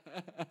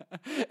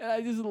 And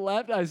I just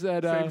left. I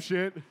said, Same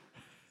shit.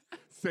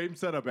 Same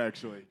setup,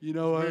 actually. You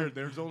know what? Weird.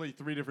 There's only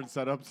 3 different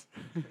setups.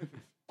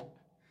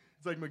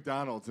 It's like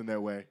McDonald's in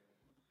that way.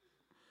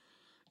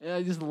 And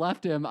I just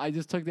left him. I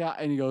just took that,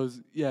 and he goes,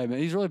 "Yeah, man."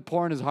 He's really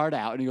pouring his heart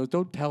out, and he goes,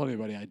 "Don't tell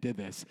anybody I did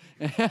this."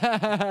 And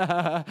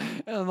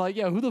I'm like,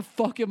 "Yeah, who the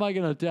fuck am I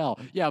gonna tell?"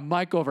 Yeah,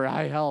 Mike over at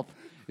High Health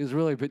is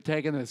really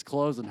taking this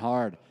closing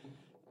hard.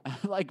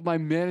 Like my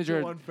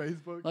manager, Go on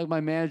Facebook. like my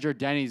manager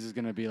Denny's is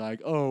gonna be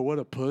like, "Oh, what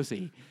a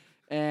pussy,"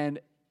 and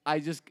I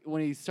just,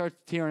 when he starts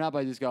tearing up,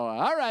 I just go,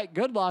 "All right,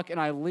 good luck," and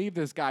I leave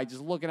this guy just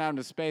looking out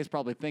into space,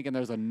 probably thinking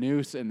there's a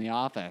noose in the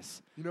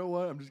office. You know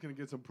what? I'm just gonna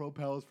get some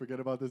propels. Forget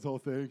about this whole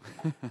thing.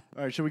 All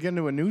right, should we get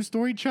into a news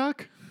story,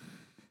 Chuck?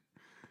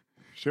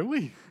 Should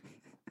we?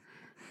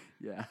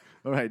 Yeah.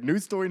 All right,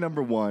 news story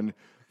number 1.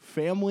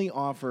 Family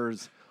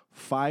offers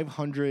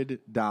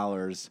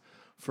 $500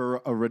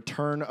 for a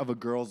return of a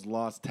girl's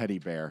lost teddy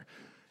bear.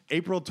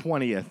 April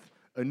 20th,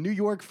 a New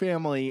York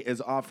family is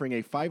offering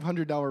a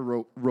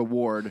 $500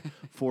 reward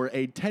for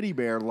a teddy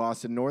bear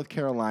lost in North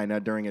Carolina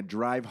during a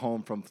drive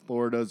home from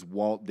Florida's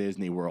Walt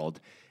Disney World.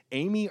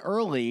 Amy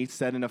Early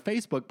said in a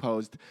Facebook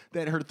post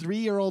that her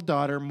 3-year-old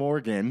daughter,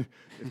 Morgan,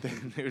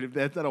 if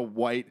that's not a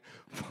white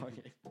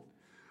fucking...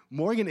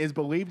 Morgan is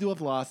believed to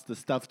have lost the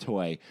stuffed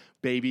toy,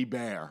 Baby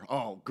Bear.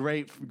 Oh,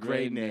 great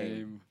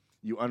name.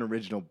 You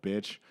unoriginal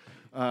bitch.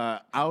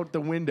 Out the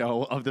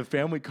window of the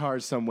family car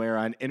somewhere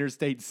on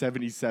Interstate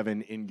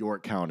 77 in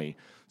York County.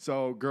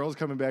 So girl's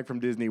coming back from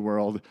Disney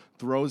World,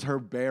 throws her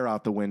bear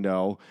out the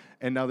window,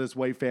 and now this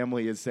white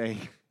family is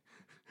saying,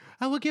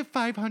 I will give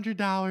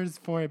 $500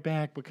 for it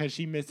back because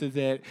she misses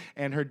it,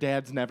 and her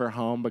dad's never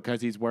home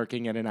because he's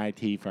working at an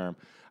IT firm.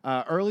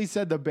 Early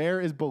said the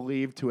bear is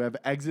believed to have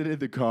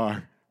exited the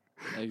car.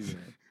 Exit.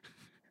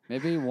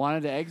 Maybe he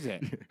wanted to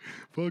exit.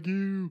 Fuck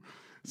you.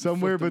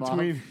 Somewhere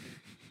between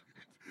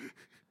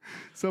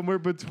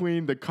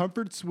the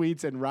Comfort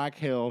Suites and Rock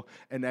Hill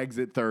and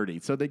exit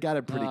 30. So they got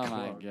it pretty close.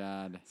 Oh, my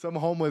God. Some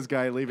homeless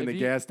guy leaving the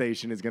gas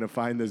station is going to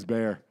find this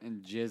bear.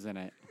 And jizz in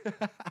it.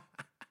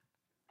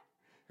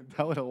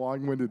 Tell it a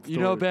long-winded story.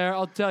 You know, Bear,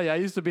 I'll tell you, I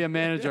used to be a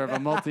manager of a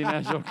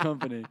multinational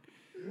company.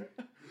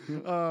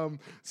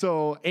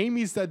 So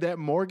Amy said that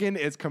Morgan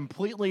is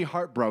completely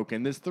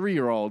heartbroken. This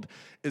 3-year-old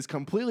is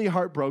completely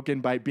heartbroken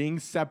by being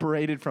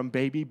separated from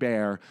Baby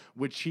Bear,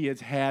 which she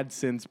has had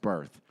since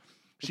birth.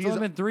 It's only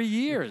been 3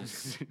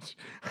 years.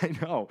 I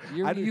know.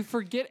 You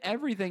forget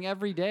everything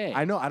every day.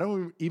 I know. I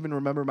don't even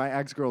remember my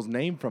ex-girl's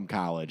name from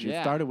college.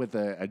 It started with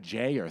a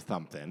J or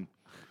something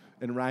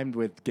and rhymed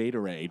with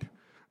Gatorade.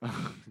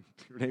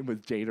 Her name was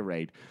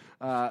Jaderade.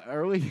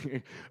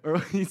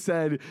 Early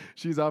said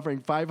she's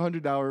offering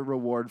 $500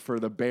 reward for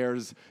the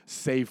bear's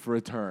safe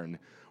return.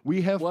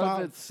 We have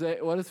found...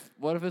 What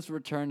if its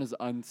return is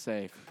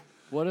unsafe?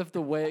 What if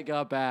the way it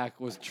got back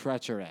was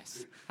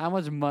treacherous? How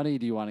much money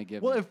do you want to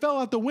give Well, me? it fell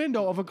out the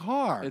window of a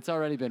car. It's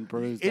already been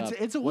bruised up.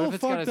 It's a what little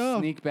if fucked it's gotta up.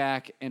 Sneak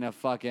back in a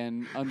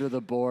fucking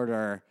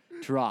under-the-border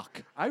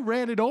truck? I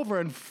ran it over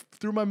and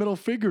threw my middle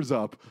fingers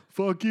up.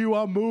 Fuck you,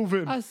 I'm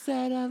moving. I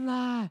said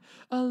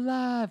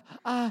alive.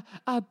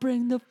 I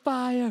bring the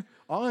fire.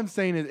 All I'm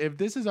saying is if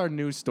this is our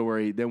news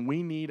story, then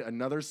we need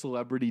another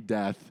celebrity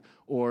death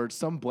or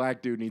some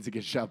black dude needs to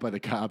get shot by the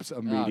cops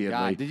immediately. Oh,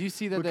 God. Did you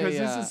see that Because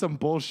this is some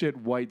bullshit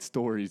white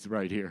stories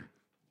right here.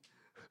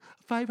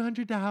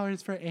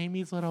 $500 for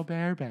Amy's little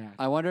bear back.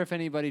 I wonder if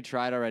anybody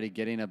tried already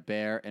getting a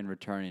bear and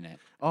returning it.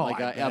 Oh,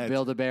 like I a bet.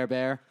 Build-A-Bear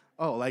bear?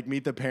 Oh, like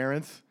Meet the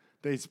Parents?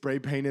 They spray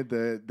painted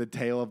the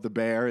tail of the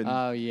bear. And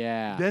Oh,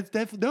 yeah.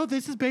 no,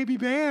 this is Baby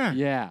Bear.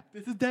 Yeah.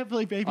 This is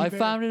definitely Baby I Bear.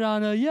 found it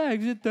on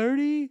exit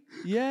 30.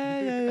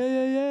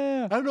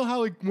 Yeah. I don't know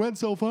how it went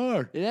so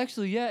far. It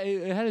actually,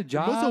 it had a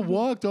job. Must have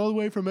walked all the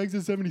way from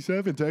exit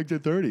 77 to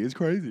exit 30. It's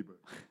crazy. But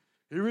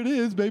here it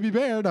is, Baby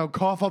Bear. Now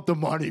cough up the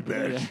money,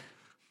 bitch.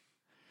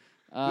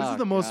 Yeah. This is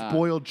the most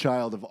spoiled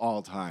child of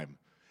all time.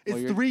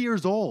 It's 3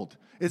 years old.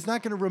 It's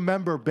not going to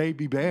remember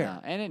Baby Bear. Yeah,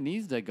 and it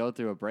needs to go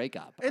through a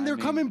breakup. And they're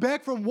coming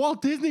back from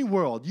Walt Disney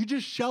World. You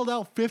just shelled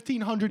out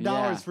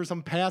 $1,500 for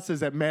some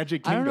passes at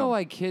Magic Kingdom. I don't know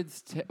why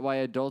why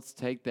adults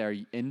take their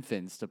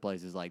infants to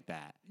places like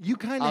that. You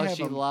kind of have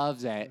she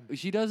loves it.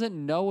 She doesn't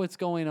know what's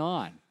going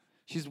on.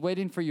 She's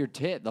waiting for your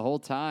tit the whole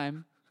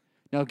time.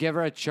 No, give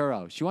her a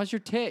churro. She wants your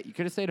tit. You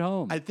could have stayed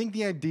home. I think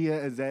the idea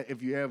is that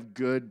if you have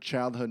good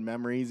childhood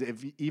memories,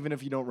 even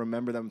if you don't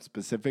remember them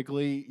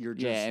specifically, you're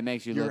just it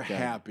makes you look good.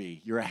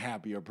 happy. You're a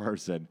happier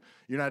person.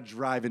 You're not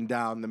driving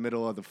down the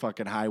middle of the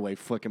fucking highway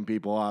flicking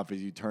people off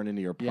as you turn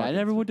into your I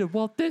never went to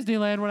Walt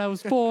Disneyland when I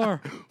was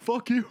 4.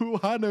 Fuck you,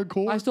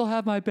 Hanacore. I still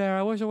have my bear.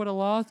 I wish I would have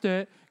lost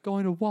it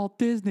going to Walt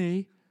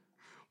Disney.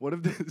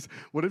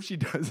 What if she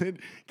doesn't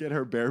get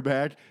her bear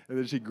back and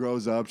then she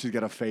grows up, she's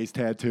got a face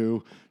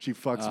tattoo, she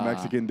fucks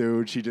Mexican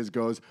dude, she just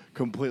goes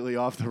completely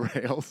off the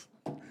rails.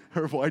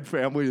 Her white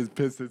family is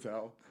pissed as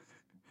hell.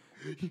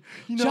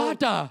 You know,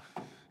 Chata!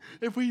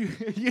 If we,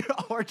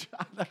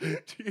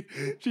 Horchata,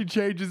 she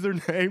changes her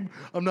name.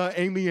 I'm not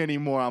Amy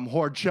anymore, I'm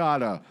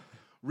Horchata.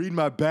 Read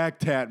my back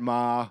tat,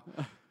 Ma.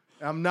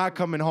 I'm not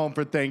coming home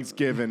for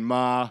Thanksgiving,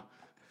 Ma.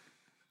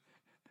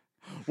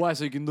 Why,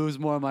 so you can lose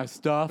more of my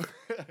stuff?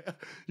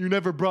 You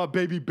never brought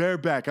Baby Bear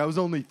back. I was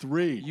only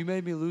 3. You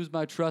made me lose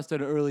my trust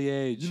at an early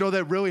age. You know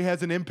that really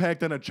has an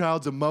impact on a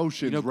child's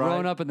emotions, right?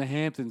 Growing up in the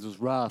Hamptons was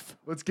rough.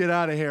 Let's get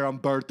out of here,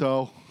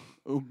 Umberto.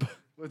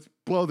 Let's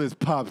blow this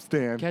pop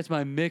stand. Catch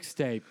my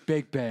mixtape,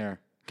 Big Bear,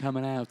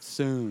 coming out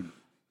soon.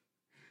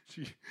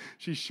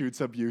 She shoots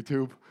up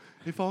YouTube.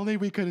 If only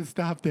we could have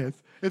stopped this.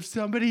 If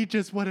somebody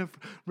just would have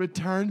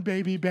returned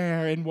Baby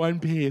Bear in one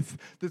piece,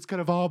 this could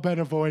have all been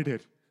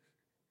avoided.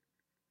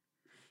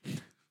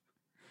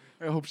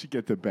 I hope she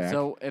gets it back.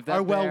 So if that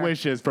Our well bear-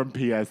 wishes from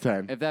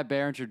PS10. If that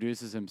bear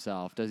introduces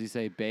himself, does he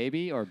say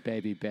baby or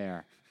baby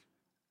bear?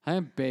 I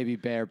am Baby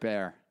Bear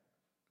Bear.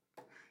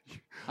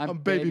 I'm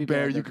Baby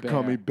Bear. the You can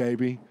call me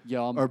Baby.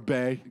 Yo, or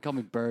Bay. call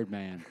me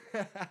Birdman.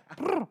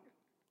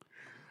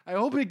 I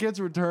hope it gets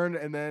returned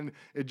and then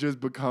it just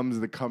becomes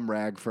the cum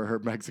rag for her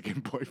Mexican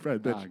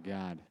boyfriend. Oh,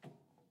 God.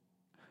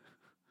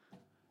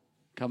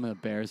 Come in a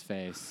bear's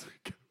face.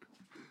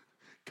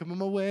 Come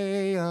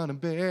away on a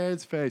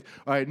bear's face.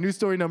 All right, news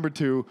story number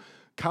 2.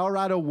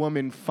 Colorado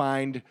woman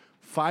fined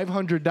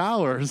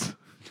 $500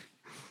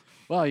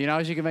 Well, you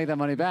know, she can make that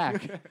money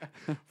back.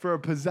 for a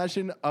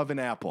possession of an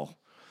apple.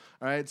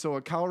 All right, so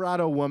a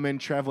Colorado woman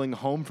traveling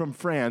home from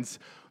France.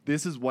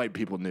 This is white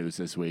people news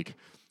this week.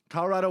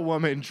 Colorado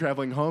woman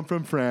traveling home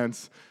from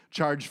France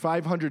charged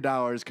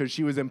 $500 because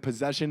she was in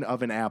possession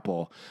of an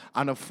apple.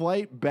 On a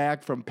flight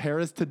back from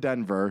Paris to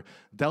Denver,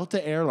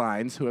 Delta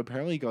Airlines, who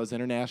apparently goes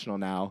international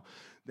now,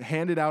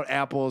 handed out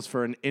apples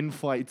for an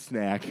in-flight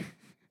snack.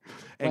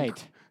 And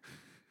Wait.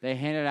 They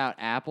handed out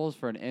apples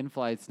for an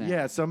in-flight snack.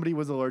 yeah, somebody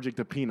was allergic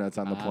to peanuts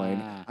on the plane,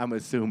 I'm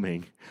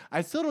assuming. I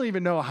still don't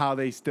even know how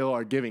they still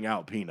are giving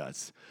out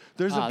peanuts.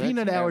 There's a that's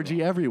peanut terrible.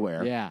 allergy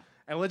everywhere. Yeah.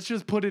 And let's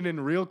just put it in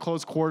real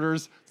close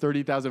quarters,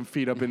 30,000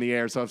 feet up in the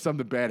air, so if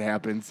something bad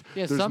happens,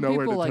 Yeah, there's some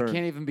nowhere people to like turn.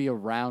 can't even be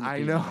around I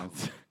know.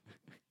 peanuts.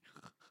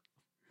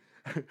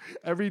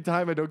 Every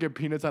time I don't get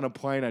peanuts on a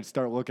plane, I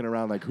start looking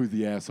around like, who's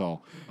the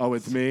asshole? Oh,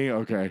 it's me?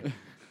 Okay.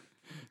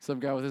 Some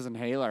guy with his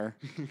inhaler.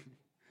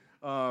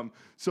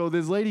 So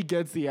this lady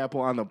gets the apple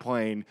on the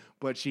plane,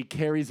 but she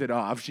carries it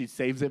off. She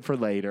saves it for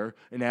later,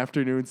 an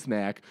afternoon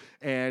snack,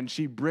 and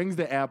she brings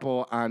the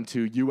apple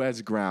onto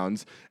U.S.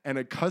 grounds, and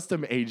a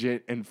custom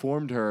agent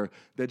informed her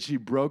that she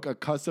broke a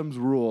customs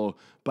rule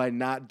by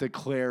not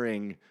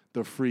declaring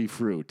the free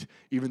fruit,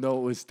 even though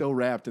it was still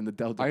wrapped in the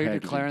Delta Are you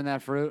packaging. declaring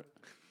that fruit?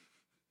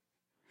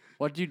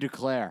 What do you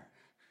declare?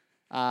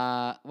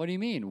 What do you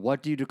mean?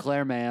 What do you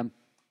declare, ma'am?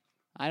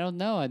 I don't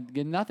know. I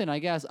get nothing, I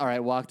guess. All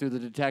right, walk through the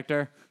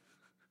detector.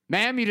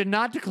 Ma'am, you did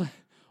not declare.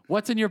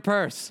 What's in your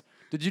purse?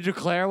 Did you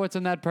declare what's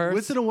in that purse?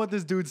 Listen to what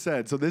this dude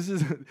said. So this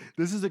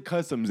is a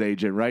customs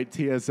agent, right?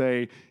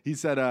 TSA. He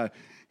said,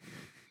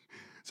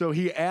 so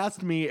he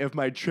asked me if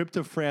my trip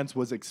to France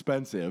was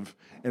expensive,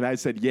 and I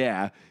said,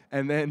 yeah.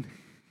 And then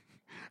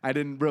I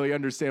didn't really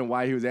understand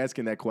why he was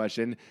asking that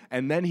question.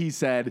 And then he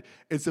said,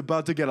 it's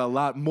about to get a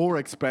lot more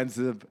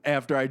expensive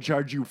after I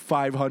charge you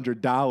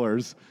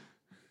 $500.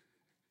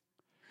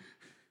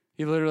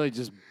 He literally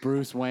just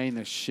Bruce Wayne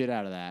the shit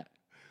out of that.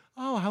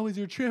 Oh, how was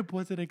your trip?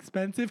 Was it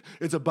expensive?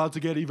 It's about to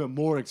get even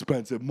more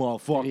expensive, Did he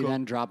motherfucker.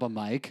 then drop a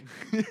mic?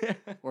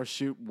 Or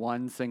shoot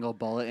one single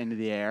bullet into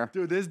the air?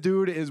 Dude, this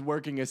dude is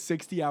working a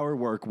 60-hour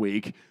work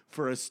week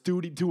for a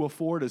studio to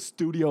afford a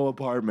studio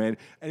apartment,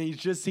 and he's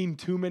just seen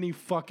too many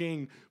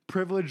fucking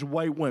privileged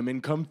white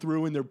women come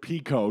through in their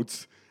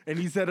peacoats, and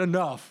he said,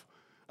 enough.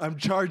 I'm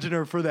charging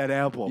her for that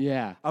apple.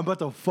 Yeah. I'm about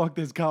to fuck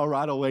this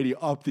Colorado lady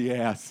up the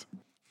ass.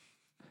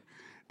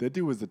 That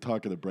dude was the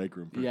talk of the break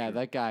room. Yeah,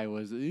 that guy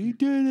was. He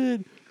did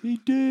it. He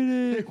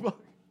did it.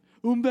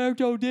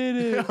 Umberto did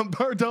it.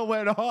 Umberto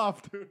went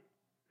off, dude.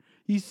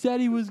 He said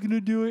he was gonna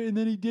do it, and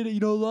then he did it.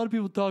 You know, a lot of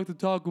people talk the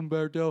talk,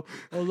 Umberto.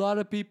 A lot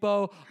of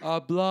people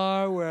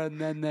hablar,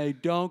 and then they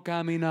don't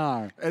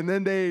caminar. And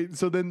then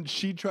then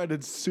she tried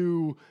to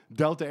sue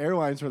Delta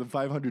Airlines for the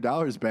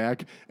 $500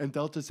 back, and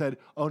Delta said,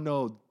 "Oh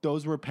no,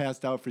 those were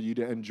passed out for you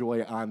to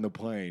enjoy on the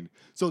plane."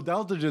 So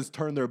Delta just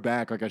turned their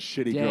back like a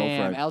shitty Damn,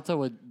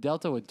 girlfriend.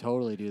 Delta would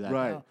totally do that.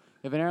 Right. No,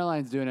 if an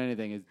airline's doing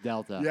anything, it's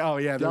Delta. Yeah, oh,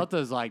 yeah, they're-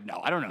 Delta's like, no,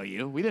 I don't know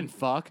you. We didn't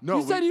fuck. No,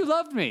 you said you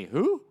loved me.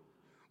 Who?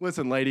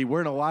 Listen, lady,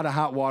 we're in a lot of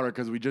hot water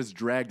because we just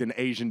dragged an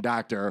Asian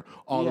doctor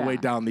all the Yeah. way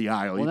down the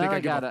aisle. Well, You think now I I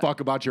give a gotta- fuck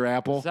about your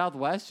apple?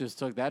 Southwest just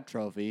took that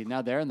trophy.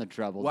 Now they're in the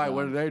trouble. Why? zone.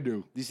 What did they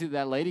do? You see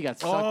that lady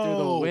got sucked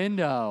through the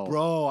window.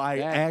 Bro,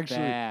 That's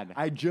bad.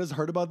 I just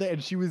heard about that,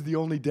 and she was the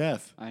only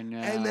death. I know.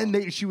 And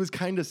then she was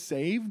kind of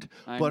saved,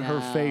 I but her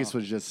know. face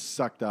was just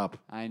sucked up.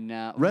 I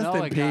know. Rest no,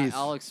 in it peace. got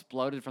all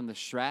exploded from the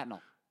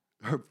shrapnel.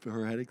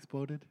 Her head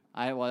exploded.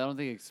 I don't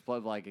think it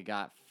exploded. Like it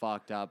got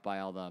fucked up by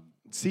all the.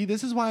 See,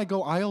 this is why I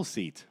go aisle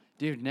seat.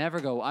 Dude, never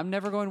go. I'm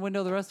never going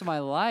window the rest of my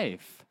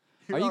life.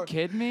 Are you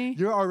kidding me?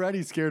 You're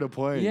already scared of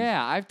planes.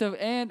 Yeah, I have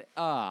to. And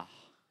Well,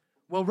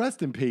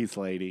 rest in peace,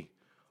 lady.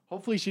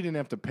 Hopefully, she didn't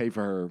have to pay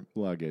for her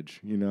luggage.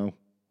 You know.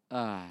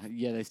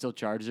 yeah, they still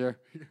charge her.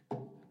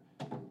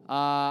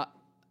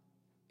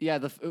 Yeah,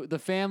 the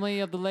family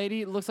of the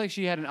lady, it looks like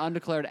she had an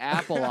undeclared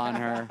apple on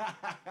her.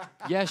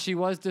 Yes, she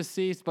was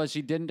deceased, but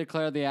she didn't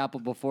declare the apple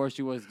before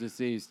she was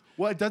deceased.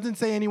 Well, it doesn't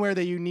say anywhere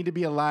that you need to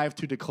be alive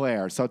to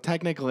declare. So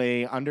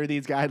technically, under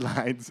these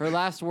guidelines, Her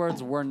last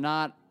words were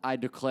not, "I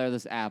declare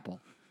this apple."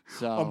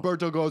 So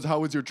Umberto goes, "How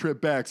was your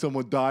trip back?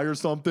 Someone die or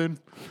something?"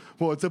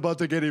 Well, it's about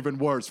to get even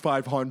worse.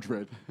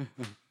 500.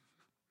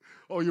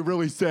 Oh, you're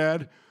really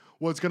sad?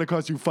 Well, it's gonna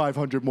cost you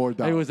 500 more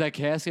dollars. hey, was that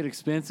casket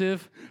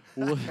expensive?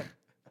 Well,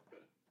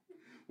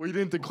 Well, you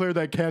didn't declare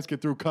that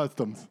casket through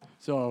customs.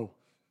 so,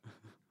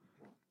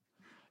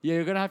 yeah,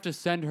 you're gonna have to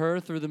send her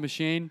through the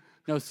machine.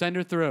 No, send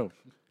her through.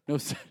 No,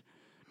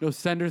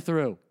 send her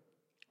through.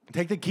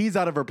 Take the keys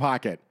out of her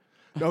pocket.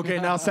 Okay,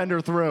 now send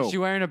her through. Is she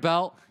wearing a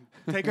belt?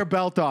 Take her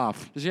belt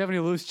off. Does she have any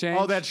loose change?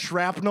 Oh, that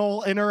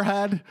shrapnel in her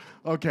head?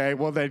 Okay,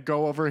 well, then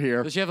go over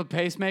here. Does she have a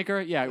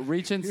pacemaker? Yeah,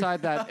 reach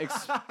inside that.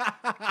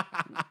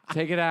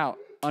 Take it out.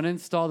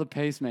 Uninstall the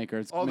pacemaker.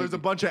 It's Oh, there's a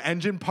bunch of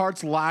engine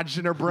parts lodged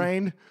in her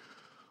brain?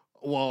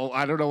 Well,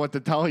 I don't know what to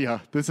tell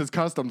you. This is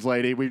customs,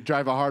 lady. We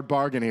drive a hard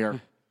bargain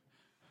here.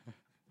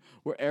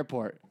 We're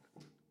airport.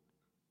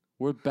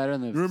 We're better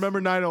than You remember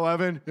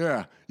 9/11?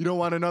 Yeah. You don't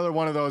want another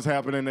one of those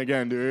happening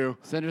again, do you?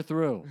 Send her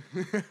through.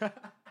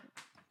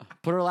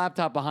 Put her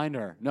laptop behind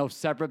her. No,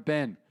 separate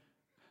bin.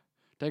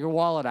 Take her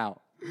wallet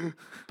out.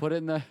 Put it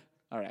in the...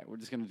 All right, we're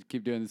just going to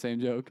keep doing the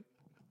same joke.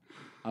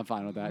 I'm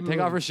fine with that. Take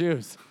off her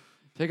shoes.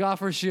 Take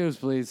off her shoes,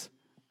 please.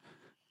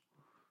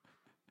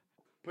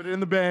 Put it in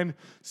the bin.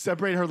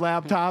 Separate her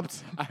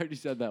laptops. I already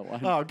said that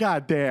one. Oh,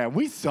 goddamn.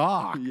 We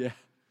suck. Yeah.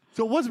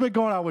 So what's been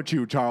going on with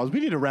you, Charles? We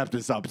need to wrap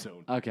this up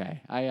soon.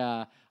 Okay.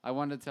 I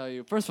wanted to tell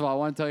you... First of all, I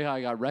want to tell you how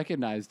I got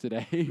recognized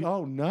today.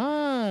 Oh,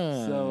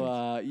 nice.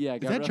 So, yeah.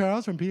 Is that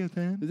Charles from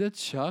PSN? Is that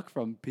Chuck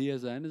from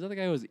PSN? Is that the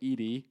guy who was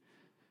ED?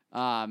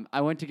 I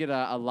went to get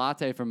a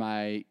latte for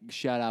my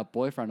shout-out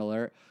boyfriend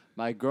alert.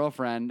 My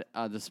girlfriend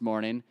this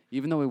morning,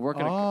 even though we work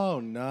at nice.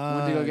 went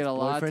to go get a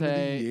Boyfriend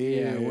latte. Of the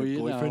year. Yeah, well, you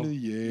Boyfriend know, of the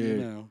year.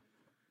 You know.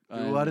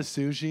 Do a lot of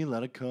sushi, a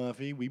lot of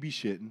coffee. We be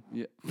shitting.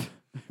 Yeah.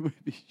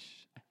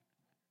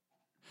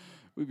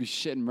 we'd be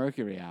shitting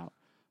mercury out.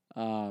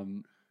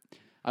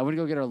 I went to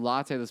go get her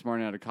latte this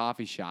morning at a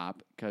coffee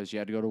shop because she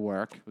had to go to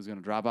work. Was going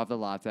to drop off the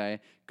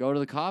latte. Go to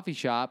the coffee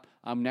shop.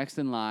 I'm next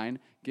in line.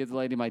 Give the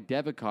lady my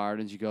debit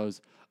card, and she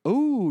goes,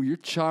 "Ooh, you're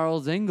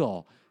Charles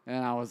Engel."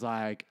 And I was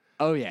like,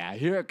 "Oh, yeah,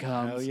 here it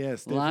comes. Hell yeah,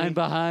 Stiffy. Line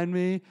behind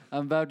me.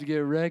 I'm about to get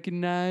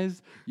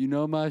recognized. You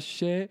know my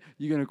shit.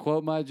 You're going to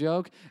quote my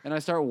joke." And I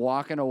start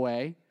walking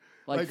away.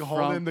 Like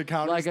holding the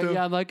counter like, still?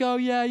 Yeah, I'm like, "Oh,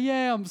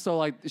 yeah. So,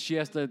 like, she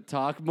has to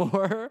talk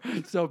more.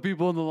 So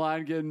people in the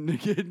line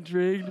get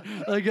intrigued.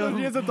 Like, So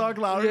she has to talk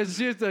louder?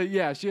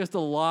 Yeah, she has to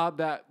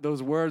lob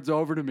those words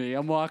over to me.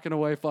 I'm walking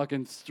away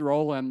fucking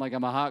strolling like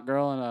I'm a hot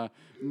girl in a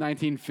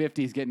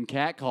 1950s getting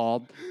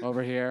catcalled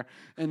over here.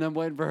 And I'm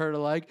waiting for her to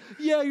like,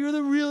 "Yeah, you're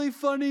the really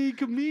funny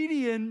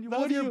comedian.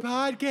 Love your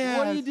podcast.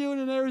 What are you doing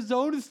in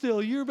Arizona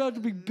still? You're about to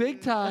be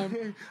big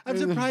time." I'm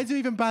surprised you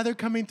even bothered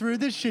coming through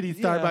this shitty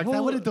Yeah, Starbucks. I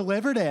hold- would have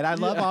delivered it. I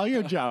love all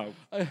your jokes.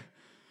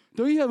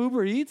 "Don't you have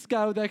Uber Eats,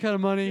 guy with that kind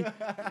of money?"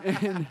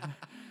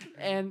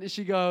 and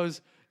she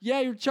goes, "Yeah,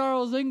 you're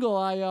Charles Engel.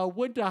 I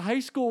went to high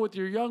school with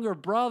your younger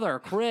brother,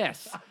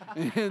 Chris."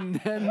 And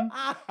then...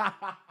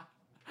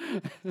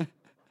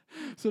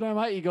 So now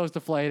my ego's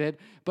deflated,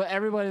 but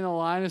everybody in the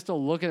line is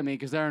still looking at me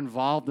because they're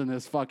involved in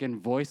this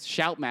fucking voice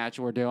shout match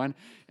we're doing.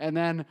 And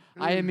then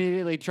I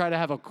immediately try to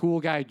have a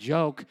cool guy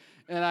joke,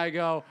 and I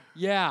go,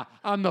 "Yeah,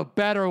 I'm the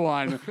better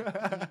one."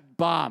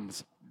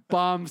 Bombs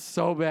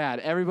so bad.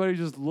 Everybody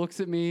just looks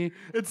at me.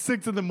 It's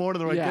 6 in the morning.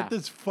 They're like, Yeah. "Get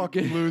this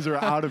fucking loser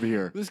out of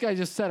here." This guy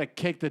just said a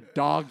kick the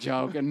dog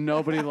joke, and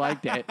nobody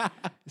liked it.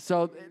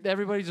 So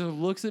everybody just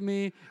looks at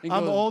me and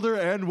I'm goes, older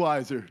and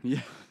wiser.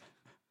 "Yeah.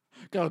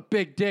 Got a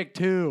big dick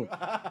too."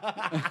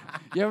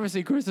 You ever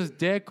see Chris's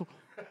dick?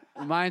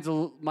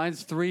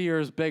 Mine's 3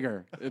 years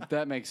bigger, if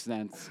that makes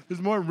sense.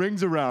 There's more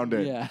rings around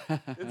it. Yeah.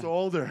 It's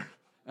older.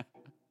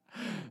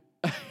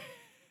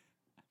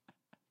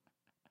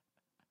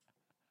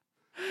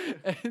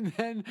 And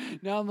then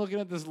now I'm looking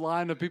at this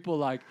line of people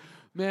like,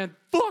 "Man,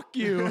 fuck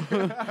you."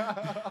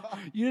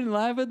 You didn't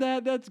laugh at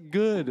that? That's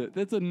good.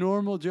 That's a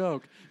normal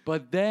joke.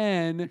 But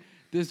then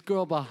this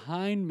girl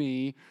behind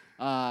me,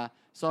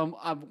 so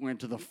I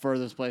went to the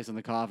furthest place in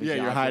the coffee shop.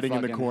 Yeah, you're hiding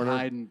in the fucking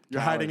corner.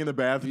 You're hiding in the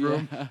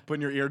bathroom, Yeah.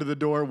 putting your ear to the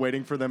door,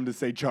 waiting for them to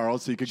say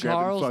Charles so you could grab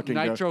Charles and fucking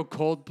Nitro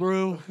Cold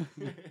Brew.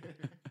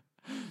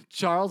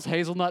 Charles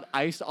Hazelnut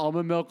Iced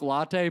Almond Milk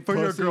Latte. For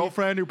your pussy.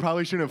 girlfriend who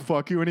probably shouldn't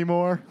fuck you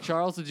anymore.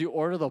 Charles, did you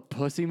order the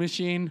pussy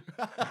machine?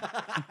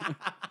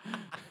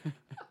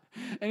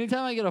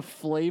 Anytime I get a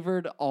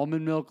flavored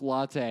almond milk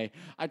latte,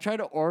 I try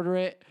to order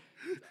it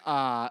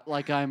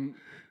like I'm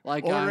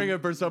Ordering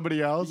it for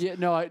somebody else. Yeah,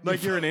 no,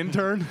 Like you're an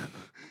intern.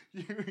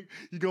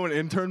 You go in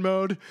intern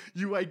mode.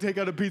 You like take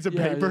out a piece of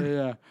paper.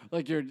 Yeah.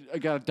 Like I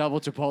got a double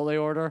Chipotle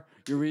order.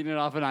 You're reading it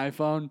off an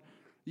iPhone.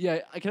 Yeah,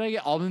 can I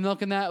get almond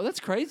milk in that? That's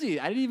crazy.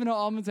 I didn't even know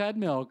almonds had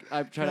milk.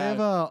 I've tried Can I have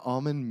to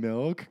almond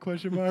milk?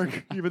 Question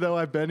mark. Even though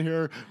I've been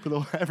here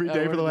for every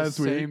day for the last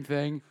week. Same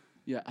thing.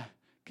 Yeah.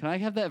 Can I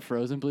have that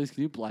frozen, please?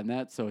 Can you blend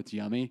that so it's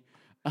yummy?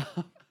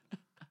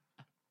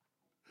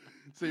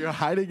 So you're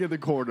hiding in the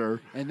corner.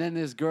 And then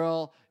this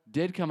girl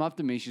did come up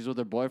to me. She's with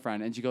her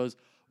boyfriend, and she goes,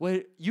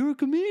 "Wait, you're a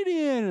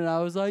comedian?" And I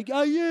was like,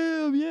 "I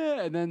am,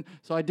 yeah." And then,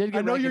 so I did get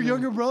I know your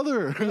younger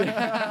brother.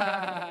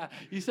 Yeah.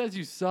 He says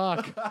you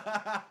suck.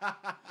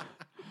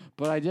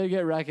 But I did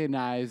get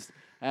recognized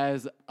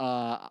as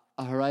a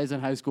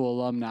Horizon High School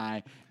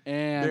alumni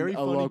and Very a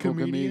funny local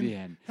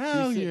comedian.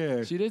 Hell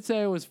yeah. She did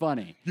say it was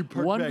funny. You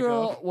perked one back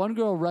girl, up. one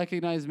girl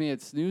recognized me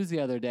at Snooze the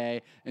other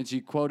day, and she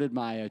quoted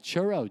my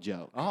churro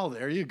joke. Oh,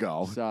 there you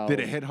go. So- Did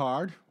it hit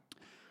hard?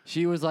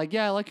 She was like,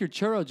 "Yeah, I like your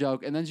churro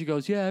joke," and then she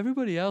goes, "Yeah,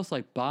 everybody else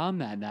like bombed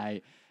that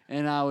night,"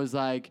 and I was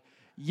like,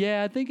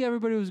 "Yeah, I think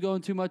everybody was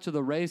going too much of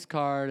the race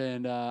card,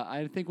 and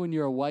I think when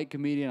you're a white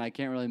comedian, I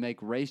can't really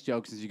make race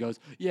jokes." And she goes,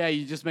 "Yeah,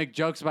 you just make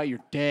jokes about your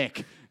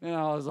dick," and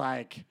I was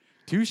like,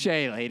 "Touche,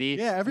 lady.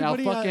 Yeah,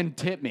 everybody, now fucking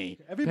tip me."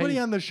 Everybody Pay-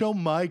 on the show,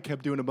 Mike,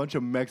 kept doing a bunch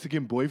of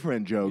Mexican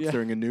boyfriend jokes Yeah.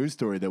 during a news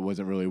story that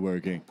wasn't really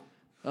working.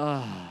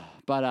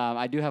 But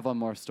I do have one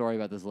more story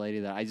about this lady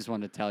that I just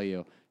wanted to tell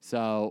you.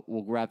 So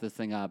we'll wrap this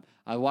thing up.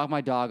 I walk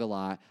my dog a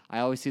lot. I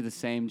always see the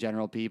same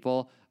general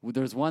people.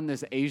 There's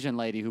this Asian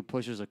lady who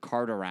pushes a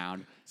cart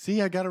around.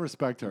 See, I gotta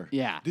respect her.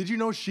 Yeah. Did you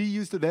know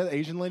that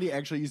Asian lady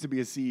actually used to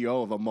be a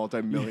CEO of a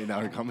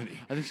multi-million-dollar company?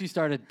 I think she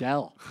started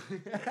Dell.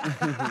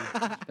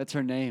 That's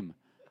her name.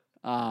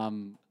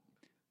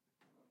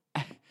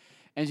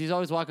 And she's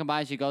always walking by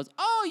and she goes,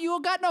 "Oh, you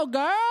got no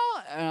girl?"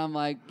 And I'm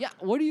like, "Yeah,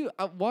 what are you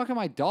walking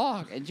my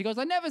dog?" And she goes,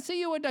 "I never see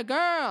you with a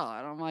girl."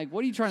 And I'm like,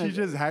 "What are you trying She's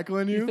to just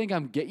heckling you? You think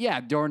I'm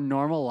yeah, during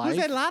normal life. Who's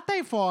that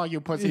latte for,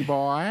 you pussy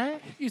boy?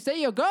 You say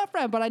your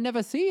girlfriend, but I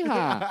never see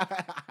her.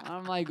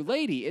 I'm like,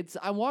 "Lady,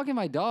 I'm walking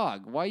my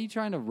dog. Why are you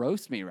trying to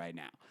roast me right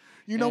now?"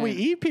 You know we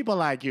eat people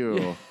like you.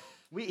 Yeah.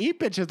 We eat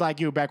bitches like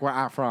you back where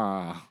I'm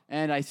from.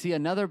 And I see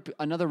another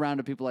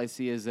round of people I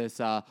see is this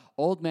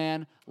old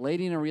man,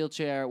 lady in a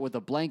wheelchair with a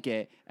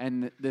blanket,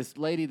 and this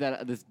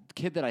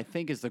kid that I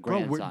think is the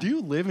grandson. Bro, do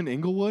you live in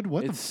Inglewood?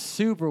 It's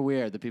super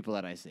weird, the people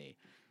that I see.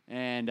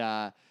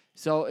 And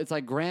so it's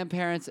like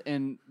grandparents,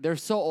 and they're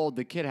so old,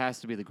 the kid has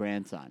to be the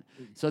grandson.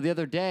 So the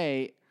other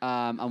day,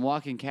 I'm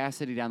walking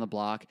Cassidy down the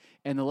block,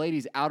 and the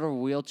lady's out of a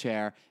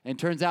wheelchair, and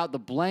turns out the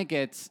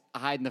blanket's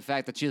hiding the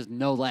fact that she has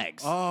no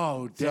legs.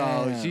 Oh,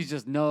 damn. So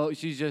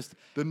she's just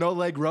the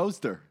no-leg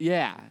roaster.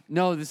 yeah.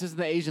 No, this isn't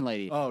the Asian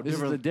lady. Oh, this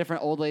is a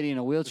different old lady in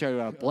a wheelchair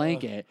with a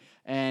blanket.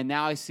 And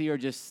now I see her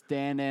just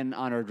standing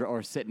on her,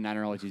 or sitting, I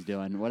don't know what she's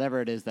doing,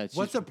 whatever it is that she's...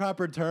 What's the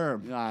proper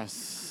term?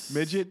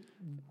 Midget?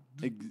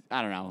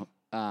 I don't know.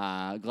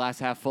 Glass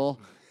half full.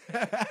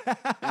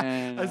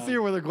 And, I see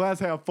her with her glass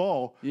half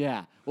full.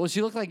 Yeah. Well,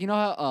 she looked like, you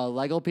know how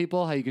Lego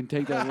people, how you can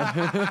take their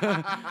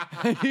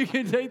you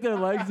can take their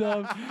legs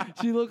off.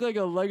 She looked like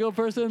a Lego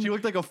person. She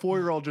looked like a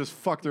 4-year-old just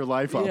fucked her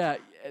life up. Yeah.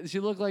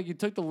 She looked like you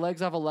took the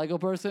legs off a Lego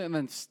person and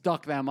then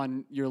stuck them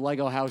on your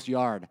Lego house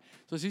yard.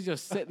 So she's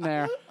just sitting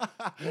there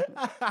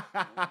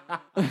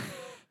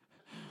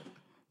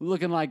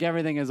looking like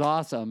everything is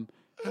awesome.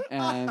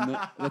 And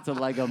that's a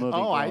Lego movie.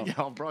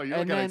 Bro, you're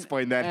not gonna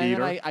explain that and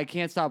heater. then I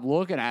can't stop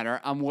looking at her.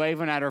 I'm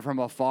waving at her from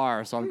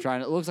afar, so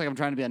it looks like I'm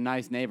trying to be a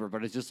nice neighbor,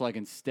 but it's just so I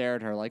can stare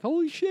at her like,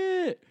 holy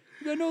shit,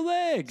 you got no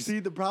legs.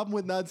 See, the problem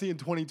with not seeing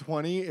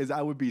 2020 is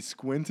I would be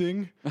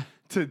squinting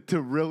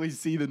to really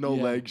see the no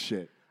leg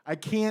shit. I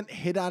can't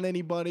hit on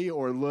anybody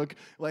or look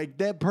like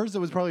that person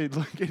was probably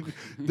looking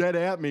dead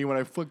at me when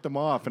I flicked them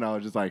off, and I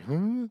was just like,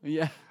 huh?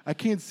 Yeah. I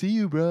can't see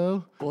you,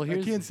 bro. Well,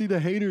 I can't see the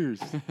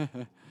haters.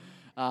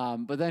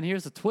 But then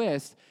here's the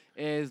twist: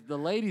 is the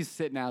lady's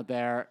sitting out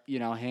there,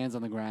 hands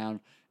on the ground,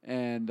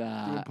 and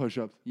Doing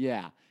push-ups.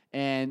 Yeah,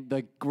 and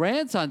the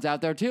grandson's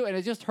out there too, and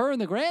it's just her and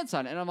the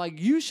grandson. And I'm like,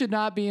 you should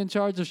not be in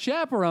charge of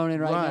chaperoning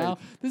right now.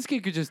 This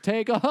kid could just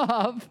take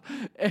off.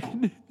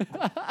 And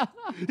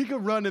he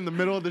could run in the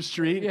middle of the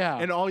street,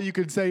 and all you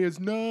could say is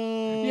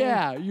no.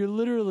 Yeah, you're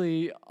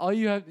literally all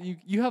you have.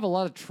 You have a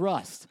lot of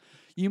trust.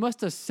 You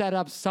must have set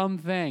up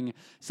something.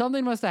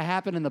 Something must have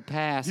happened in the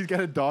past. He's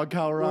got a dog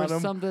collar on him.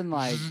 Something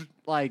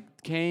like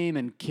came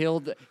and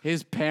killed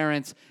his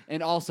parents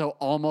and also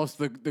almost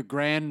the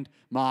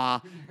grandma,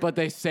 but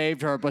they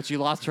saved her, but she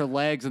lost her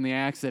legs in the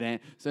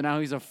accident. So now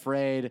he's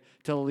afraid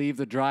to leave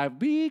the drive.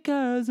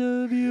 Because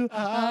of you,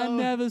 I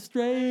never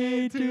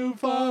strayed too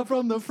far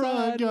from the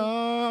front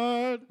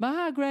yard.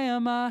 My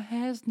grandma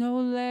has no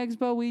legs,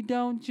 but we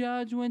don't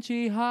judge when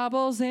she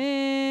hobbles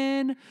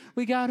in.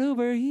 We got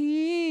Uber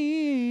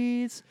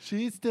Eats.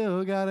 She's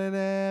still got an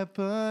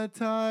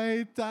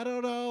appetite. I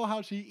don't know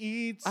how she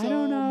eats I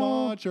don't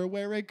know much or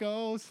where it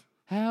goes.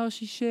 How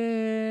she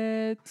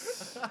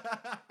shits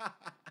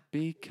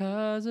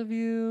because of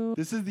you.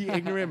 This is the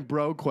ignorant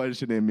bro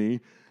question in me.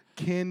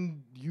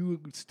 Can you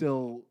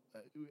still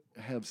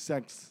have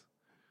sex?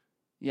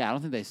 Yeah, I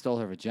don't think they stole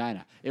her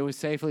vagina. It was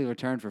safely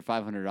returned for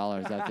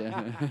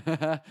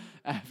 $500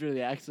 after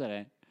the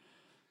accident.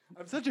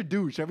 I'm such a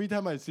douche. Every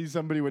time I see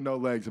somebody with no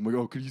legs, I'm like,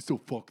 oh, could you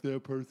still fuck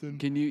that person?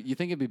 You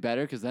think it'd be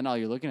better? Because then all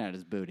you're looking at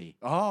is booty.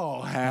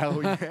 Oh,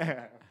 hell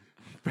yeah.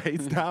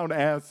 Face down,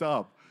 ass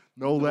up.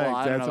 No legs. Well,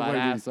 I don't know about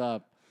ass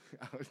up.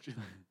 Just...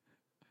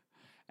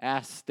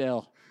 Ass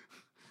still.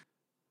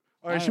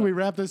 All right, should we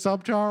wrap this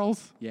up,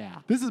 Charles? Yeah.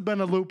 This has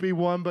been a loopy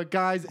one, but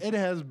guys, it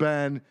has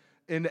been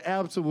an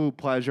absolute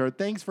pleasure.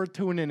 Thanks for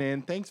tuning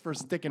in. Thanks for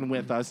sticking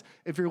with us.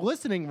 If you're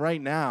listening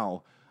right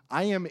now,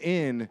 I am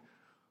in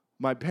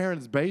my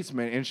parents'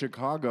 basement in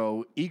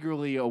Chicago,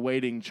 eagerly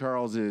awaiting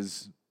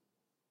Charles's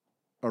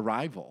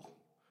arrival.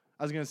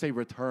 I was going to say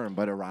return,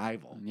 but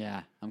arrival.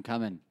 Yeah, I'm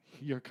coming.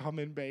 You're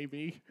coming,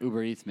 baby.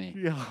 Uber Eats me.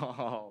 Yo.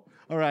 All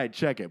right,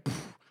 check it.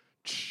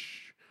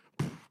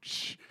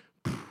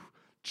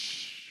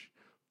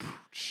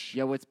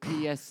 Yo, it's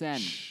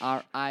PSN,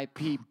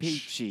 R.I.P.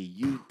 Peachy.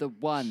 You the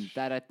one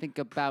that I think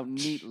about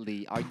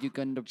neatly. Are you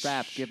gonna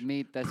rap? Give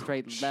me the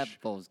straight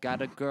levels.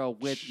 Got a girl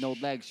with no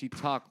legs, she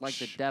talk like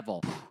the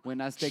devil.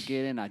 When I stick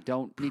it in, I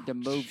don't need to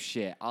move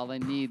shit. All I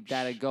need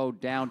that I go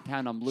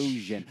downtown, I'm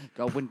losing.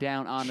 Going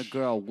down on a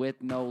girl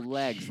with no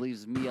legs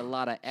leaves me a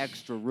lot of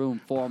extra room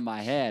for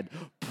my head.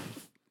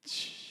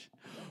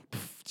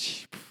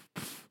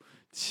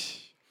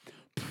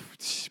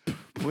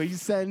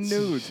 Please send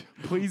nudes.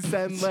 Please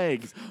send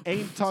legs.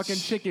 Ain't talking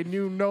chicken,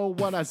 you know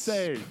what I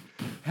say.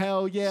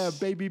 Hell yeah,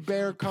 baby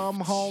bear, come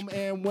home.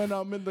 And when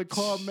I'm in the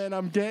club, man,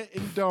 I'm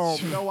getting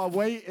domed. No, I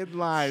wait in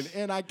line,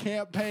 and I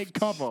can't pay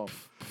cover.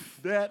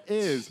 That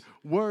is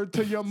word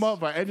to your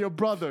mother and your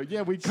brother.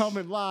 Yeah, we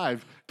coming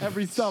live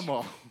every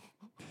summer.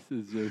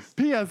 This is just.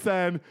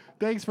 PSN,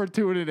 thanks for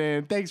tuning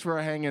in. Thanks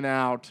for hanging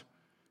out.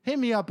 Hit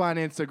me up on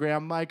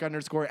Instagram,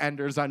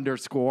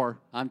 Mike_Enders_.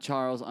 I'm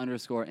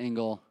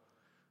Charles_Ingle.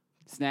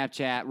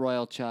 Snapchat,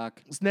 Royal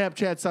Chuck.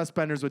 Snapchat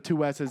suspenders with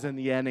 2 S's in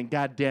the end. And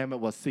God damn it,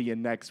 we'll see you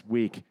next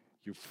week.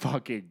 You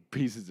fucking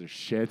pieces of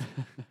shit.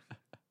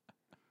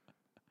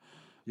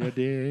 You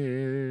dig.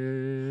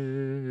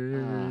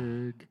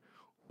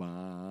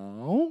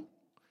 Wow.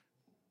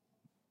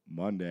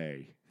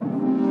 Monday.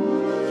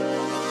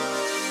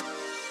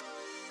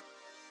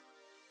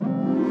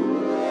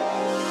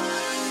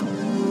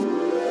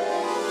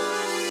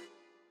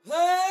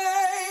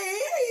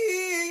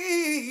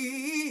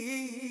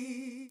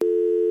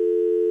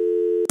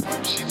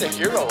 She's a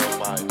hero of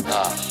mine.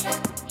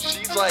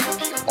 She's like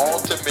the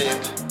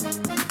ultimate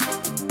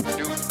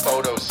nude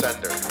photo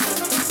sender.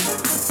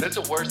 That's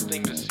the worst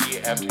thing to see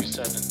after you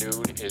send a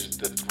nude is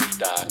the 3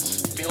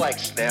 dots. I feel like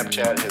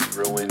Snapchat has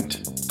ruined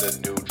the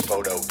nude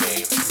photo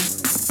game.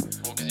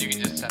 Well, because you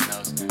can just send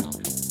those now.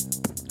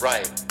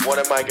 Right. What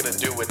am I gonna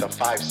do with a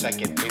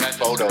 5-second nude Just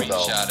photo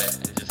though? screenshot it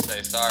and just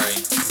say sorry.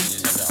 You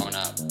just have to own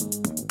up.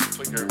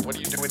 What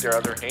do you do with your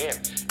other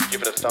hand?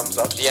 Give it a thumbs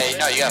up? Yeah, you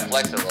know, you gotta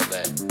flex it a little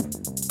bit.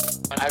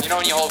 You know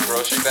when you hold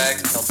grocery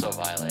bags, it felt so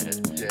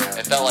violated. Yeah.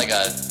 It felt like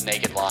a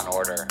naked Law and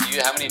Order.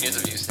 How many nudes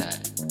have you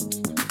sent?